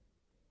происходит.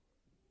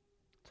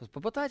 То есть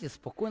попытайтесь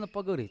спокойно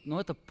поговорить, но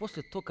это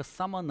после только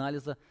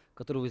самоанализа,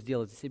 который вы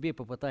сделаете себе, и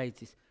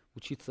попытаетесь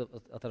учиться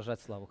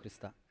отражать славу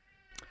Христа.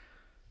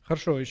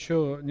 Хорошо,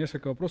 еще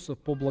несколько вопросов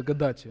по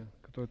благодати,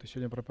 которые ты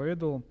сегодня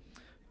проповедовал.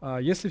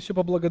 Если все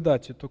по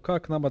благодати, то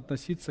как нам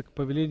относиться к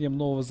повелениям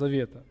Нового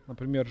Завета?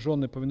 Например,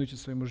 жены,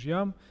 повинуйтесь своим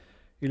мужьям,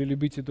 или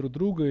любите друг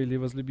друга, или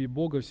возлюби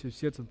Бога всем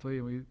сердцем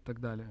твоим и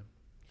так далее.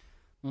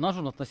 Но нам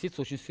нужно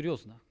относиться очень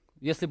серьезно.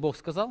 Если Бог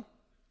сказал,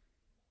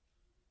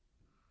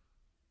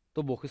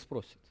 то Бог и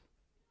спросит.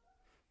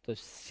 То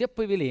есть все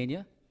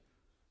повеления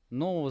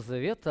Нового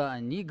Завета,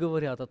 они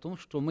говорят о том,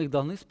 что мы их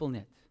должны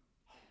исполнять.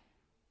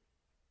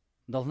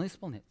 Должны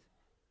исполнять.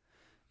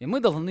 И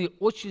мы должны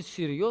очень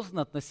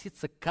серьезно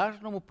относиться к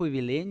каждому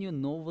повелению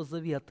Нового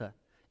Завета.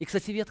 И,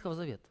 кстати, Ветхого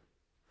Завета.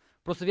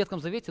 Просто в Ветхом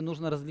Завете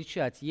нужно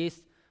различать.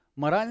 Есть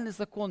моральный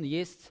закон,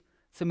 есть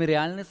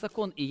церемониальный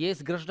закон и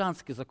есть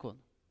гражданский закон.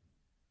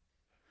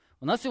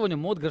 У нас сегодня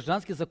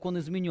гражданский закон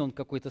изменен в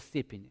какой-то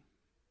степени.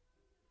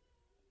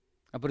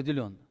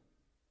 Определенно.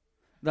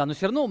 Да, но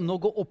все равно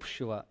много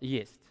общего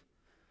есть.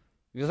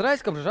 В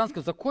израильском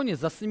гражданском законе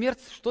за смерть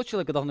что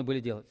человека должны были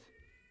делать?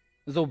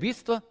 За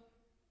убийство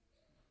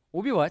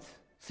убивать,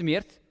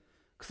 смерть.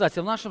 Кстати,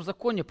 в нашем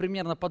законе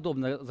примерно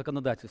подобное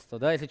законодательство.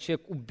 Да? Если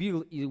человек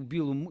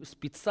убил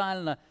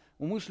специально,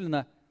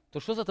 умышленно, то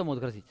что за это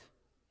может грозить?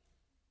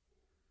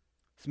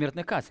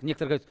 Смертная казнь.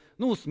 Некоторые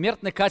говорят,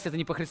 смертная казнь это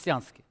не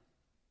по-христиански.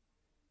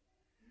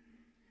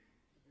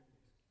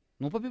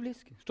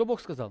 По-библейски. Что Бог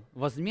сказал?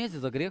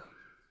 Возмездие за грех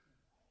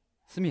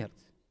 – смерть.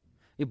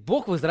 И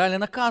Бог в Израиле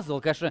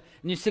наказывал. Конечно,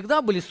 не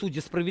всегда были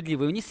судьи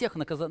справедливые, не всех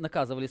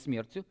наказывали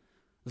смертью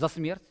за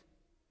смерть.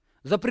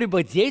 За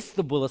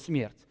прелюбодейство была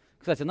смерть.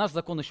 Кстати, наш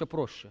закон еще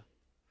проще.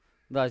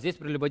 Да, здесь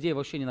прелюбодея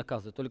вообще не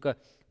наказывают, только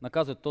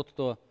наказывает тот,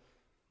 кто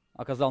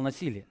оказал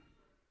насилие.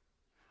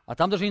 А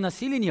там даже и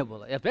насилия не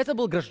было. И опять это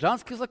был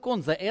гражданский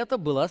закон, за это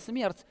была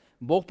смерть.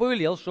 Бог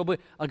повелел, чтобы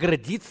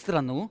оградить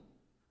страну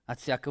от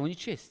всякого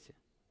нечестия.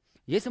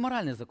 Есть и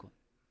моральный закон.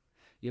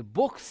 И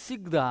Бог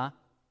всегда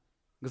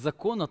к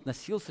закону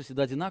относился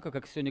всегда одинаково,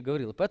 как сегодня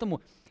говорил.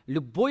 Поэтому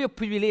любое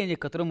повеление,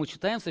 которое мы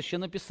читаем в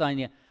Священном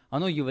Писании,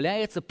 оно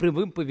является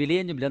прямым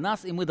повелением для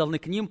нас, и мы должны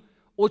к ним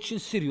очень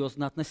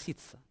серьезно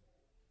относиться.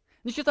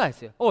 Не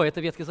читайте, о, это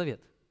Ветхий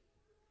Завет.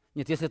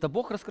 Нет, если это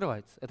Бог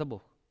раскрывается, это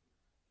Бог.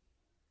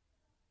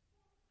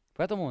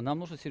 Поэтому нам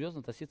нужно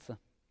серьезно относиться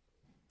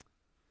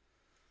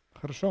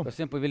Хорошо. ко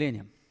всем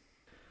повелениям.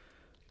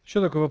 Еще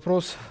такой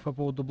вопрос по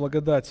поводу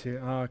благодати.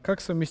 А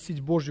как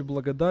совместить Божью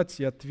благодать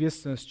и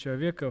ответственность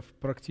человека в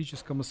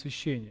практическом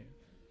освящении?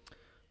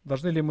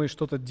 Должны ли мы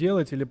что-то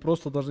делать или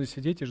просто должны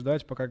сидеть и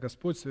ждать, пока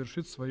Господь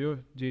совершит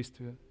свое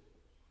действие?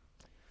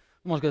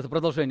 Может быть, это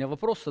продолжение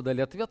вопроса, да,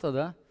 или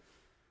ответа,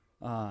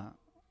 да?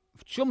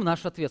 В чем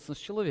наша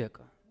ответственность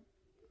человека?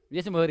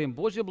 Если мы говорим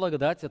Божья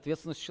благодать,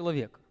 ответственность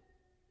человека.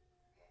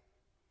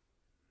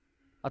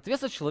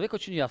 Ответственность человека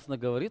очень ясно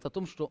говорит о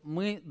том, что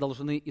мы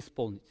должны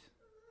исполнить.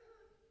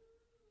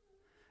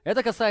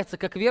 Это касается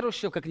как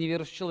верующего, как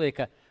неверующего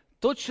человека.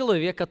 Тот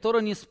человек,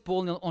 который не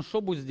исполнил, он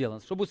что будет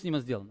сделано? Что будет с ним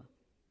сделано?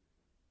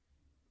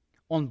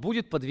 Он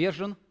будет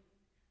подвержен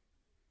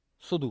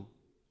суду.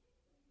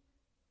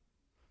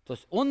 То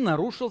есть он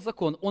нарушил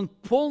закон, он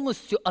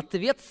полностью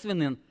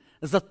ответственен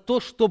за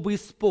то, чтобы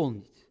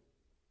исполнить.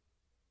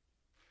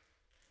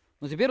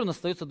 Но теперь у нас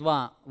остается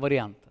два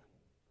варианта.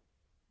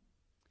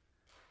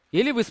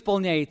 Или вы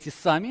исполняете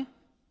сами,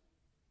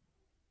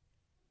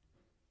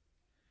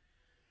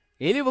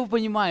 или вы,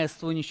 понимая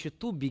свою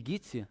нищету,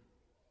 бегите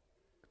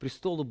к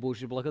престолу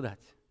Божьей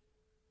благодати.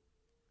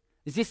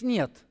 Здесь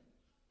нет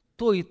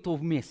то и то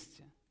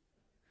вместе.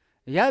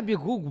 Я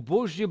бегу к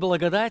Божьей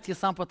благодати и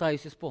сам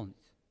пытаюсь исполнить.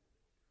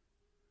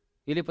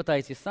 Или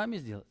пытаетесь сами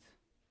сделать,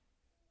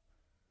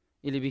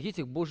 или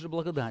бегите к Божьей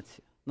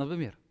благодати.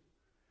 Например,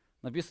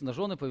 написано,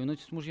 жены,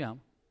 повинуйтесь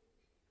мужьям.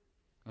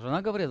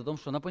 Жена говорит о том,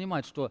 что она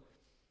понимает, что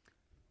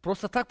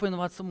просто так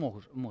повиноваться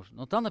можно.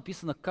 Но там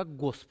написано, как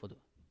Господу.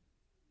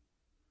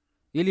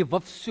 Или во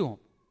всем.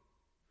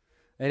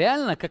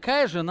 Реально,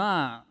 какая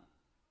жена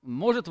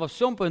может во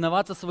всем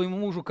повиноваться своему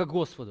мужу, как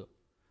Господу?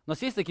 У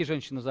нас есть такие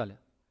женщины в зале?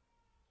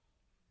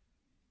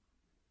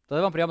 Тогда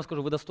я вам прямо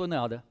скажу, вы достойны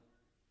ада.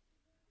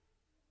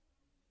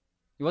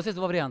 И у вас есть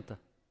два варианта.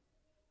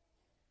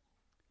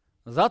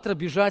 Завтра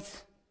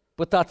бежать,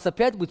 пытаться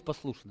опять быть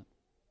послушным.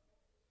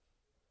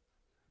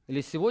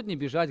 Или сегодня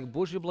бежать к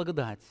Божьей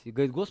благодати и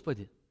говорить,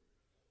 Господи,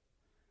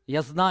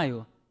 я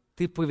знаю,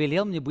 Ты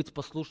повелел мне быть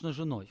послушной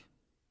женой,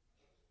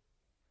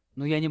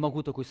 но я не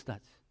могу такой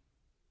стать.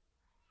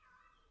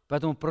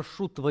 Поэтому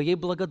прошу Твоей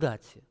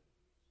благодати,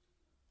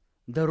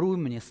 даруй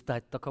мне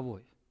стать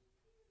таковой.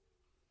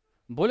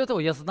 Более того,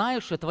 я знаю,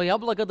 что Твоя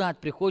благодать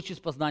приходит через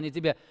познание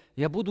Тебя.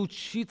 Я буду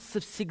учиться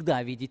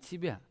всегда видеть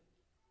Тебя.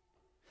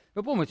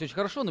 Вы помните, очень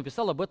хорошо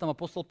написал об этом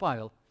апостол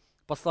Павел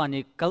в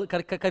послании к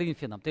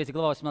Коринфянам, 3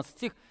 глава, 18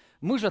 стих.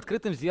 Мы же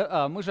открытым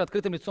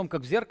лицом,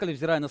 как в зеркале,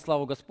 взирая на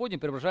славу Господню,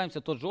 преображаемся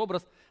в тот же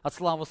образ от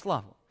славы в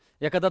славу.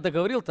 Я когда-то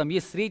говорил, там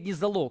есть средний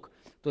залог.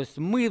 То есть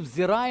мы,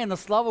 взирая на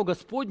славу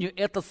Господню,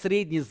 это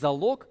средний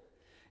залог,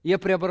 и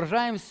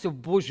преображаемся в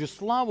Божью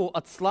славу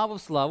от славы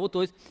в славу,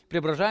 то есть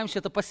преображаемся,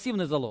 это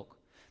пассивный залог.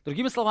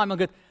 Другими словами, он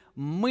говорит,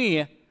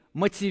 мы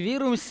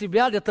мотивируем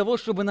себя для того,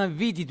 чтобы нам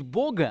видеть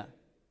Бога,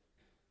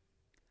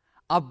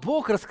 а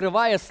Бог,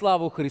 раскрывая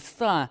славу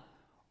Христа,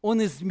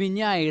 Он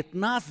изменяет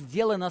нас,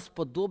 делая нас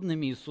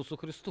подобными Иисусу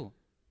Христу.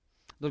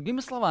 Другими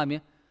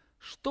словами,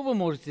 что вы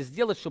можете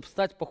сделать, чтобы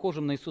стать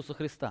похожим на Иисуса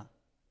Христа?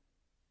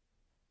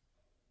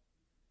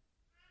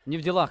 Не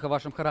в делах, а в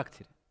вашем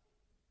характере.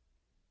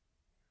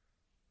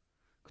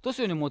 Кто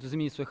сегодня может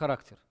изменить свой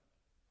характер?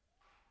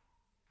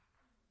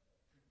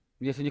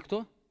 Если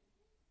никто,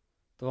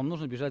 то вам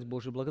нужно бежать в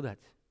Божью благодать.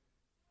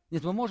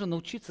 Нет, мы можем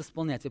научиться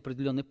исполнять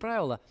определенные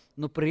правила,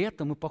 но при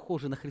этом мы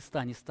похожи на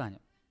Христа не станем.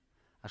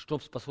 А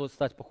чтобы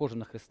стать похожим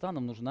на Христа,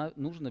 нам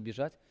нужно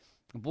бежать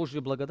в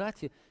Божьей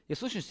благодати. И в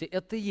сущности,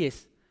 это и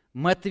есть.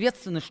 Мы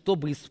ответственны,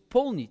 чтобы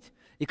исполнить.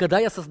 И когда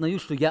я осознаю,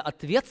 что я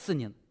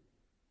ответственен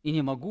и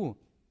не могу,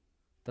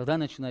 тогда я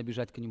начинаю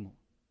бежать к Нему.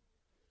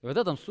 И вот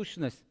этом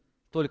сущность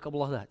только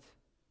благодать.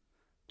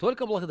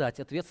 Только благодать,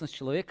 ответственность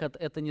человека,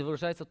 это не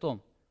выражается в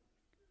том,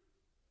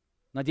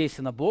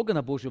 надейся на Бога,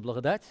 на Божью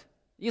благодать,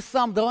 и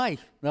сам давай,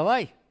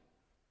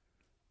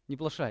 не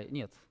плашай.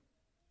 Нет.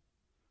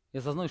 Я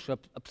осознаю, что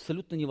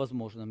абсолютно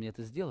невозможно мне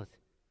это сделать.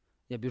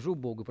 Я бежу к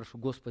Богу и прошу,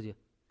 Господи,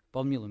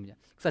 помилуй меня.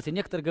 Кстати,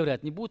 некоторые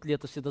говорят, не будет ли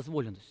это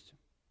вседозволенностью?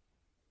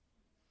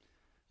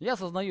 Я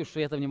осознаю, что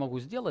я этого не могу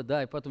сделать,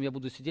 да, и поэтому я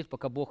буду сидеть,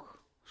 пока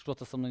Бог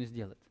что-то со мной не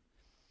сделает.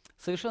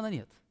 Совершенно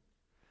нет.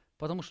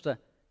 Потому что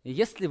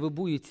если вы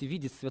будете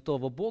видеть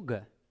святого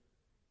Бога,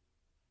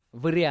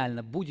 вы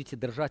реально будете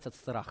дрожать от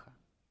страха.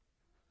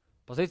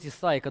 Посмотрите,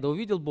 Исаия, когда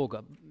увидел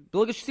Бога,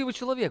 благочестивый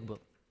человек был.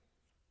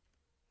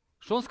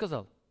 Что он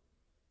сказал?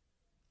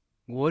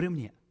 Горе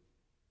мне.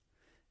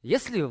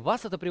 Если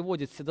вас это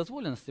приводит к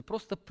вседозволенности,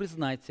 просто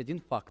признайте один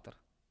фактор.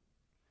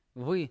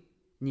 Вы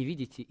не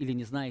видите или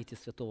не знаете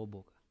святого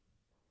Бога.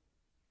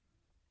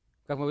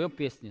 Как мы поем в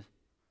песне,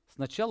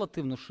 сначала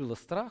ты внушила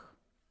страх,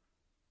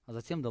 а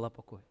затем дала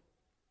покой.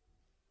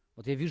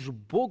 Вот я вижу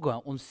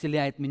Бога, Он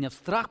вселяет меня в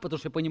страх, потому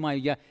что я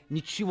понимаю, я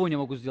ничего не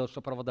могу сделать,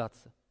 чтобы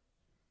оправдаться.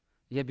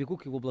 Я бегу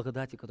к Его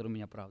благодати, которая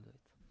меня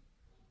оправдывает.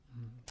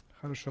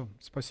 Хорошо,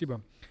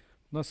 спасибо.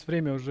 У нас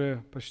время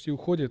уже почти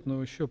уходит,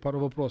 но еще пару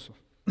вопросов.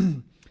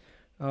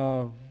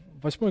 В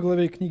 8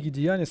 главе книги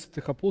 «Деяния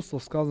святых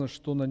апостолов» сказано,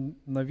 что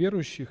на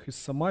верующих из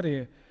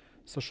Самарии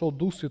сошел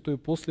Дух Святой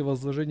после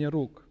возложения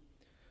рук,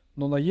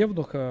 но на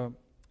Евнуха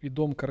и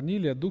дом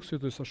Корнилия Дух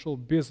Святой сошел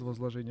без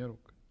возложения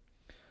рук.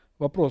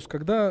 Вопрос: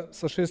 когда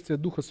сошествие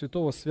Духа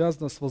Святого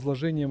связано с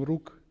возложением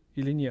рук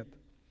или нет?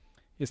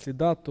 Если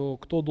да, то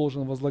кто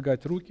должен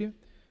возлагать руки?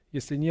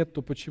 Если нет,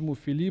 то почему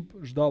Филипп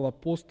ждал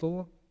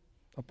апостолов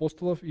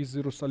из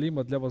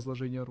Иерусалима для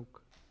возложения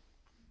рук?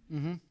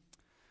 Вы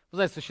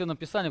знаете, в Священном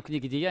Писании, в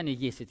книге Деяний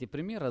есть эти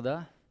примеры,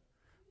 да,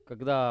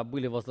 когда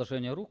были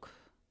возложения рук,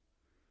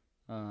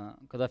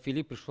 когда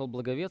Филипп пришел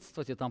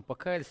благовествовать, и там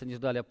покаялись, они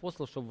ждали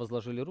апостолов, чтобы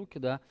возложили руки,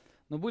 да,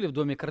 но были в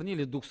доме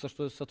Корнилия, Дух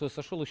Святой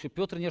сошел, еще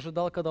Петр не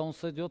ожидал, когда он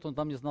сойдет, он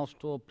там не знал,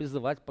 что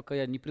призывать,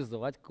 покаяние, не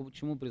призывать, к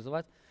чему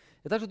призывать.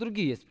 И также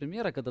другие есть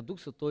примеры, когда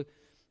Дух Святой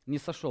не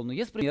сошел. Но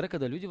есть примеры,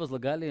 когда люди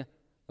возлагали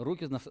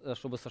руки,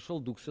 чтобы сошел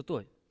Дух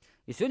Святой.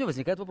 И сегодня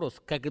возникает вопрос,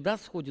 когда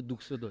сходит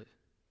Дух Святой?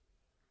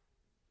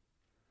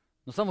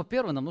 Но самое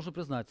первое, нам нужно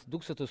признать,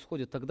 Дух Святой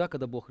сходит тогда,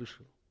 когда Бог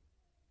решил.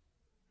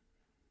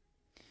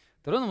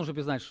 Второе, нам нужно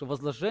признать, что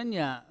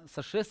возложение,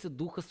 сошествие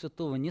Духа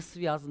Святого не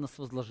связано с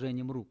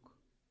возложением рук.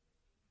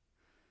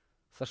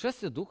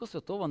 Сошествие Духа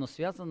Святого, оно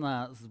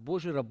связано с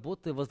Божьей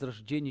работой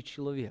возрождения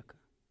человека.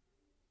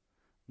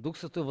 Дух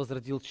Святой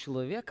возродил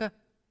человека,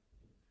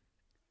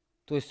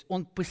 то есть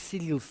Он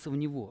поселился в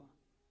него.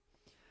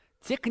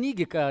 Те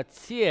книги,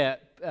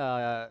 те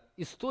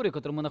истории,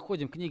 которые мы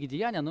находим в книге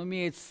Деяний, оно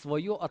имеет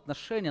свое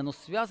отношение, оно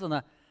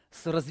связано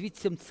с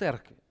развитием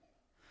церкви.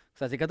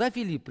 Кстати, когда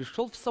Филипп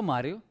пришел в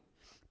Самарию,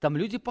 там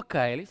люди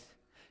покаялись,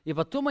 и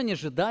потом они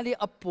ожидали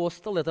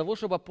апостола, для того,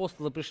 чтобы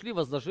апостолы пришли,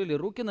 возложили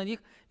руки на них,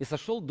 и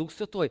сошел Дух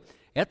Святой.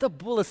 Это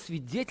было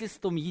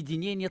свидетельством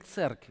единения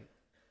церкви.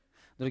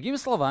 Другими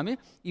словами,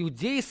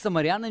 иудеи с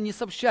самарянами не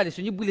сообщались,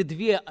 у них были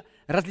две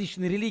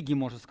различные религии,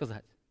 можно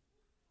сказать.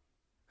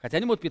 Хотя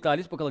они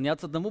питались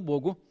поклоняться одному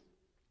Богу.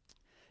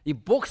 И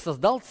Бог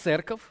создал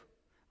церковь,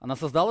 она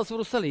создалась в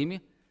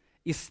Иерусалиме,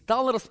 и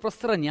стала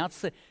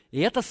распространяться. И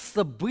это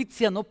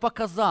событие, оно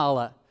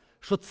показало,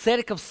 что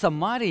церковь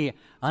Самарии,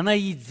 она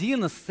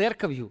едина с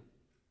церковью,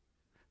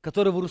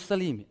 которая в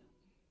Иерусалиме.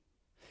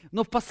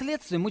 Но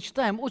впоследствии мы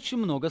читаем очень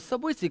много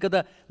событий,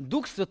 когда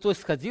Дух Святой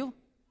сходил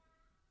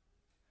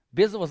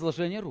без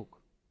возложения рук.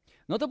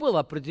 Но это было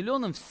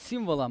определенным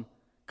символом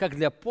как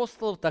для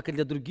апостолов, так и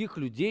для других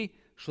людей,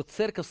 что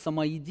церковь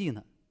сама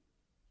едина.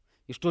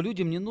 И что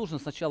людям не нужно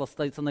сначала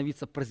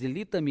становиться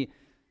прозелитами,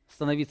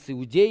 становиться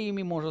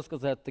иудеями, можно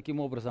сказать, таким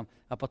образом,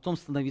 а потом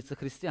становиться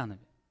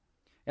христианами.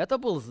 Это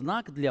был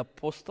знак для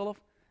апостолов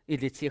и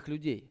для тех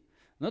людей.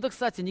 Но это,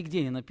 кстати,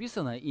 нигде не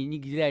написано и не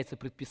является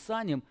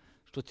предписанием,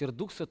 что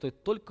Дух Святой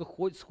только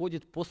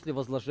сходит после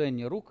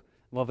возложения рук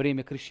во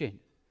время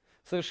крещения.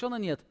 Совершенно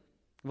нет.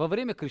 Во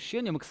время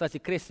крещения мы, кстати,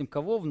 крестим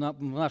кого в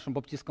нашем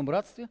баптистском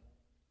братстве?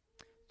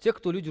 Те,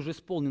 кто люди уже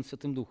исполнены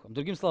Святым Духом.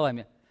 Другими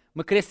словами,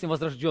 мы крестим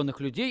возрожденных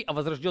людей, а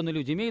возрожденные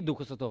люди имеют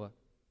Духа Святого?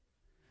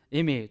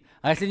 Имеют.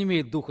 А если не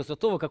имеют Духа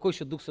Святого, какой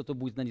еще Дух Святой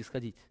будет на них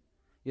сходить?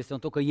 Если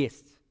он только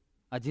есть.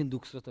 Один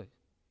Дух Святой.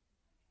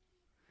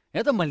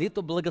 Это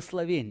молитва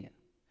благословения.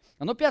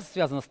 Оно опять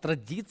связано с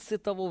традицией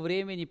того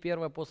времени,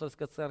 Первой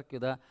апостольской церкви,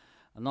 да?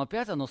 Но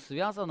опять оно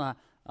связано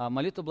с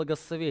молитвой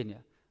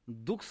благословения.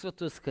 Дух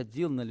Святой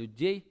сходил на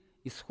людей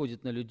и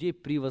сходит на людей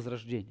при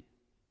возрождении.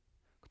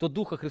 Кто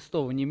Духа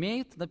Христова не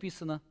имеет,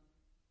 написано,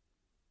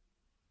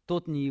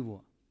 тот не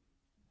его.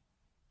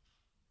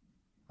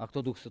 А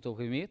кто Дух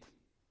Святого имеет,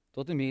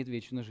 тот имеет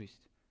вечную жизнь.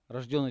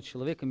 Рожденный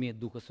человек имеет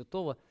Духа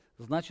Святого,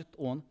 значит,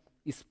 он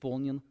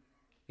исполнен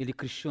или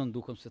крещен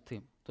Духом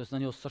Святым. То есть на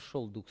него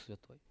сошел Дух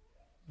Святой.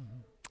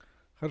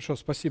 Хорошо,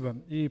 спасибо.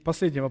 И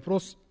последний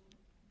вопрос.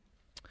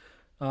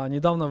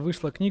 Недавно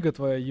вышла книга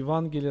твоя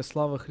 «Евангелие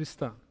славы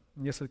Христа».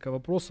 Несколько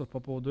вопросов по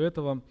поводу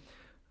этого.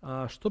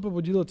 Что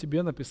побудило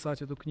тебя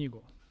написать эту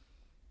книгу?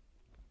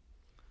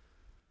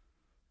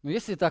 Ну,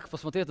 если так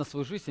посмотреть на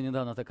свою жизнь, я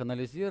недавно так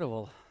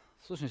анализировал,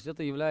 в сущности,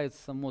 это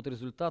является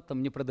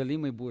результатом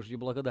непреодолимой Божьей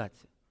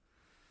благодати.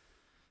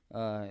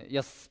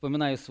 Я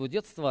вспоминаю свое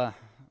детство,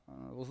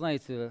 вы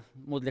знаете,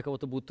 для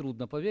кого-то будет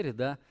трудно поверить,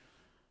 да,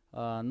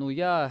 но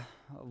я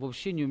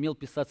вообще не умел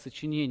писать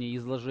сочинения и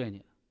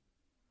изложения.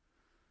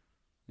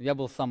 Я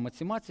был сам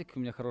математик, у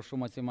меня хорошая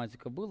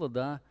математика была,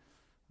 да,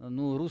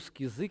 но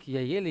русский язык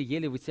я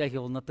еле-еле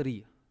вытягивал на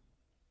 3.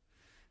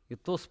 И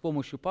то с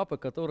помощью папы,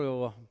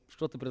 которого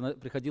что-то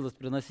приходилось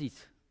приносить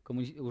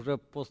уже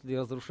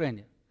после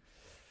разрушения.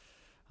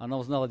 Она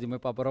узнала, где мой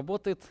папа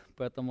работает,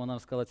 поэтому она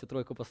сказала,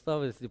 тебе 3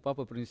 поставить, если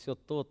папа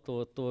принесет то,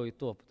 то, то и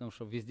то, потому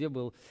что везде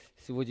был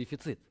всего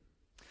дефицит.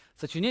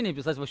 Сочинение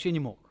писать вообще не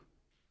мог.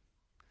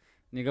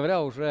 Не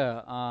говоря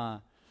уже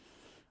о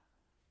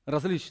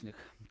различных.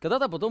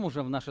 Когда-то потом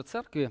уже в нашей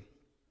церкви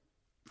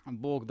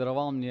Бог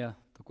даровал мне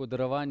такое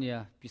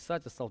дарование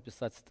писать, я стал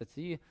писать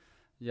статьи,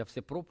 я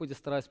все проповеди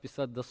стараюсь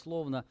писать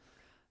дословно.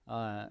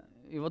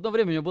 И в одно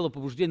время у меня было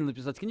побуждение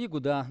написать книгу,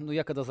 да, но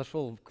я когда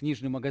зашел в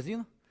книжный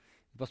магазин,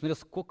 Посмотрел,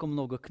 сколько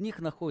много книг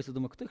находится,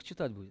 думаю, кто их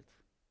читать будет?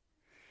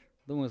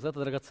 Думаю, за это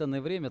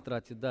драгоценное время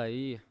тратить, да,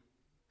 и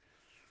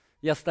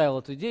я ставил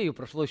эту идею,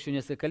 прошло еще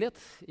несколько лет,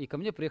 и ко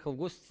мне приехал в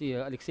гости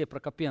Алексей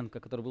Прокопенко,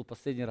 который был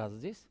последний раз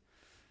здесь.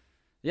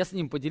 Я с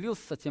ним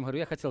поделился тем, говорю,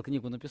 я хотел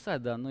книгу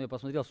написать, да, но я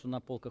посмотрел, что на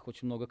полках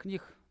очень много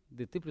книг,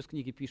 да и ты плюс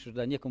книги пишешь,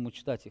 да, некому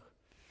читать их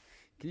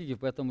книги,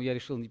 поэтому я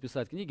решил не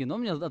писать книги. Но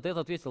он мне на это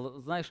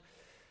ответил, знаешь,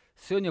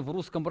 сегодня в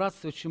русском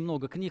братстве очень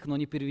много книг, но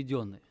не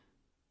переведенные.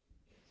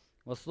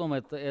 В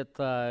основном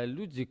это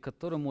люди,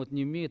 которым вот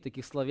не имеют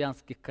таких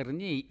славянских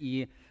корней,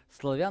 и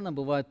славянам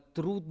бывает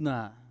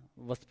трудно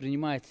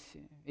воспринимать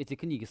эти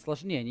книги,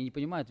 сложнее, они не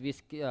понимают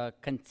весь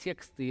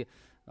контекст и,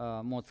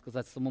 можно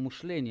сказать,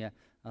 самомышление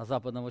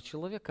западного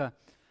человека.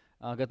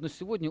 Говорят, но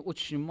сегодня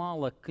очень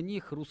мало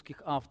книг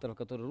русских авторов,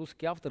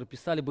 русские авторы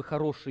писали бы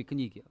хорошие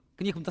книги.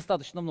 Книг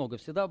достаточно много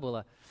всегда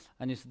было,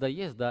 они всегда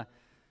есть, да.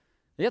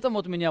 И это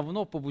вот меня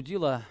вновь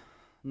побудило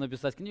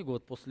написать книгу,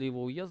 вот после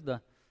его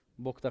уезда.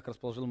 Бог так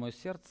расположил мое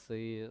сердце,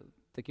 и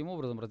таким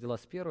образом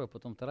родилась первая,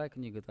 потом вторая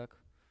книга, так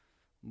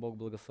Бог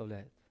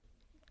благословляет.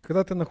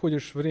 Когда ты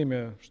находишь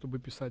время, чтобы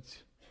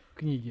писать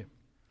книги?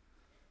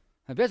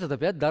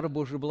 Опять дар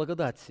Божьей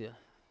благодати.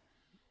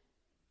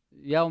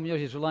 У меня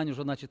есть желание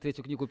уже начать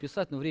третью книгу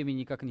писать, но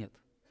времени никак нет.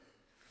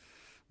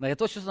 Да, я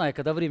точно знаю,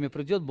 когда время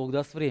придет, Бог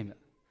даст время.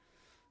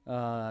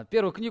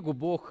 Первую книгу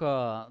Бог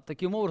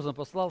таким образом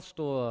послал,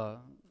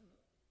 что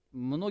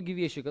многие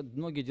вещи,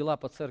 многие дела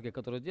по церкви,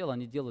 которые делал,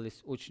 они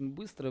делались очень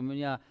быстро. У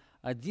меня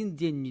один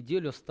день в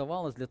неделю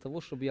оставалось для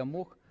того, чтобы я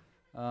мог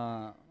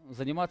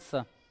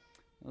заниматься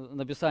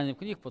написанием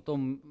книг.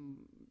 Потом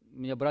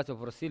меня братья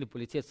попросили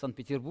полететь в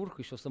Санкт-Петербург,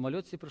 еще в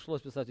самолете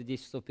пришлось писать,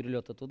 10 часов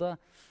перелета туда.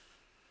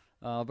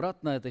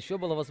 Обратно это еще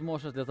была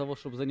возможность для того,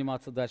 чтобы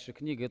заниматься дальше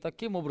книгой. И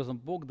таким образом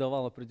Бог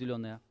давал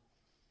определенное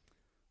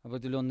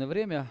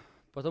время.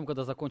 Потом,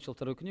 когда закончил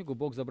вторую книгу,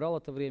 Бог забрал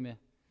это время.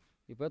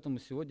 И поэтому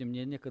сегодня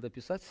мне некогда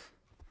писать.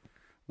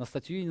 На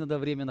статью иногда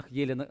время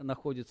еле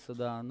находится,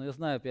 да. Но я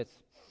знаю опять,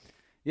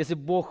 если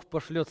Бог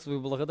пошлет свою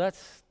благодать,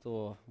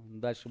 то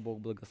дальше Бог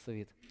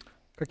благословит.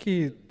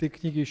 Какие ты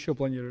книги еще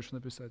планируешь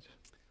написать?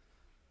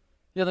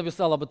 Я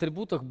написал об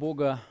атрибутах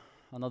Бога.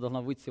 Она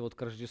должна выйти вот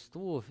к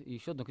Рождеству. И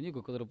еще одну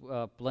книгу,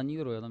 которую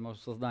планирую, она в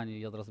создании,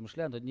 я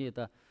размышляю над ней,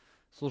 это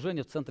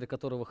служение, в центре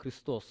которого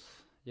Христос.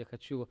 Я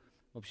хочу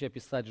вообще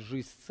описать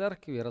жизнь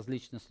церкви,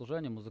 различные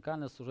служения,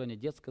 музыкальное служение,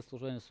 детское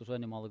служение,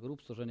 служение малых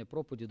групп, служение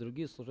проповеди,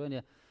 другие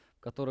служения,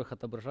 в которых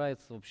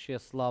отображается вообще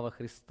слава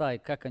Христа и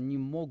как они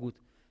могут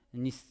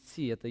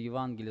нести это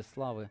Евангелие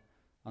славы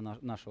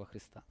нашего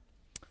Христа.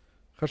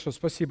 Хорошо,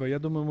 спасибо. Я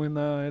думаю, мы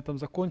на этом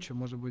закончим.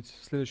 Может быть,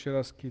 в следующий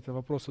раз какие-то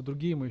вопросы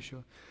другие мы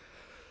еще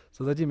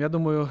зададим. Я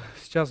думаю,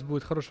 сейчас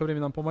будет хорошее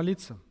время нам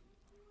помолиться.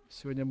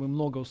 Сегодня мы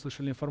много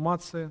услышали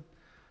информации,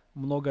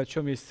 много о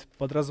чем есть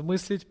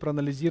подразмыслить,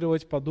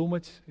 проанализировать,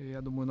 подумать. И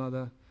я думаю,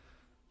 надо,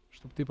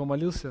 чтобы ты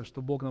помолился,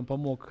 чтобы Бог нам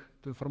помог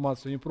эту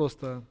информацию не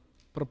просто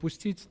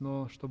пропустить,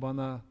 но чтобы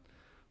она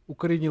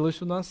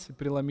укоренилась у нас, и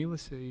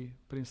преломилась, и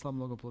принесла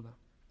много плода.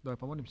 Давай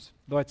помолимся.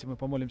 Давайте мы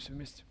помолимся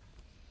вместе.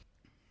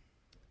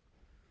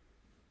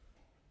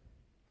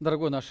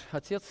 Дорогой наш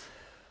Отец,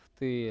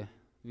 Ты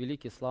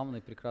великий,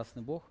 славный,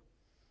 прекрасный Бог,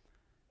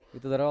 и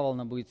Ты даровал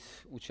нам быть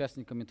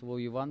участниками Твоего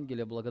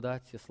Евангелия,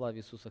 благодати,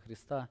 славе Иисуса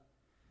Христа,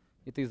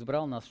 и Ты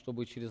избрал нас,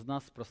 чтобы через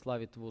нас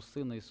прославить Твоего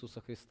Сына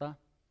Иисуса Христа.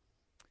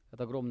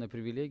 Это огромная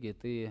привилегия.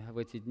 Ты в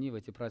эти дни, в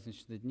эти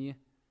праздничные дни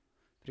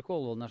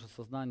приковывал наше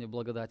сознание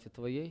благодати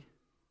Твоей.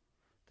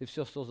 Ты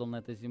все создал на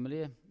этой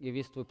земле, и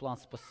весь Твой план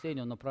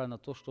спасения, он направлен на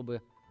то,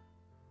 чтобы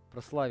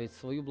прославить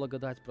свою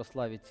благодать,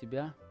 прославить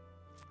Тебя.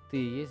 Ты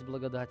и есть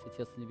благодать,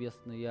 Отец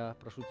Небесный. Я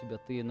прошу Тебя,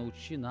 Ты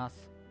научи нас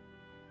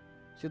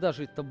всегда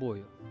жить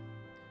Тобою.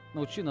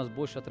 Научи нас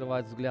больше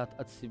отрывать взгляд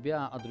от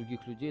себя, от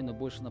других людей, но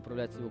больше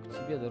направлять его к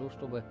Тебе. Даруй,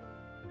 чтобы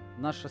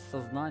наше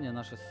сознание,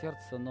 наше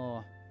сердце,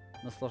 оно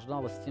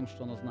наслаждалось тем,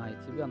 что оно знает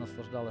Тебя,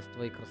 наслаждалось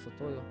Твоей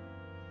красотою.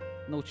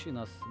 Научи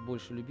нас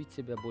больше любить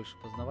Тебя, больше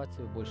познавать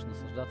Тебя, больше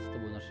наслаждаться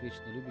Тобой, наш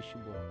вечно любящий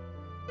Бог.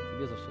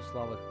 Тебе за всю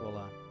славу и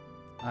хвала.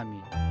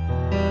 Аминь.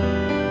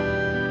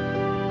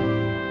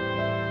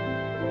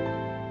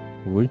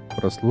 Вы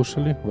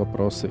прослушали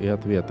 «Вопросы и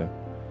ответы».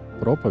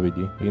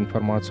 Проповеди и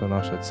информацию о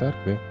нашей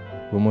церкви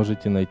вы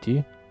можете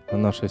найти на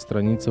нашей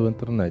странице в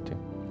интернете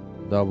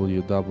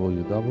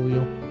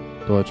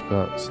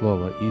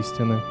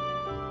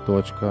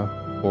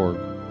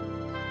www.slovoistины.org.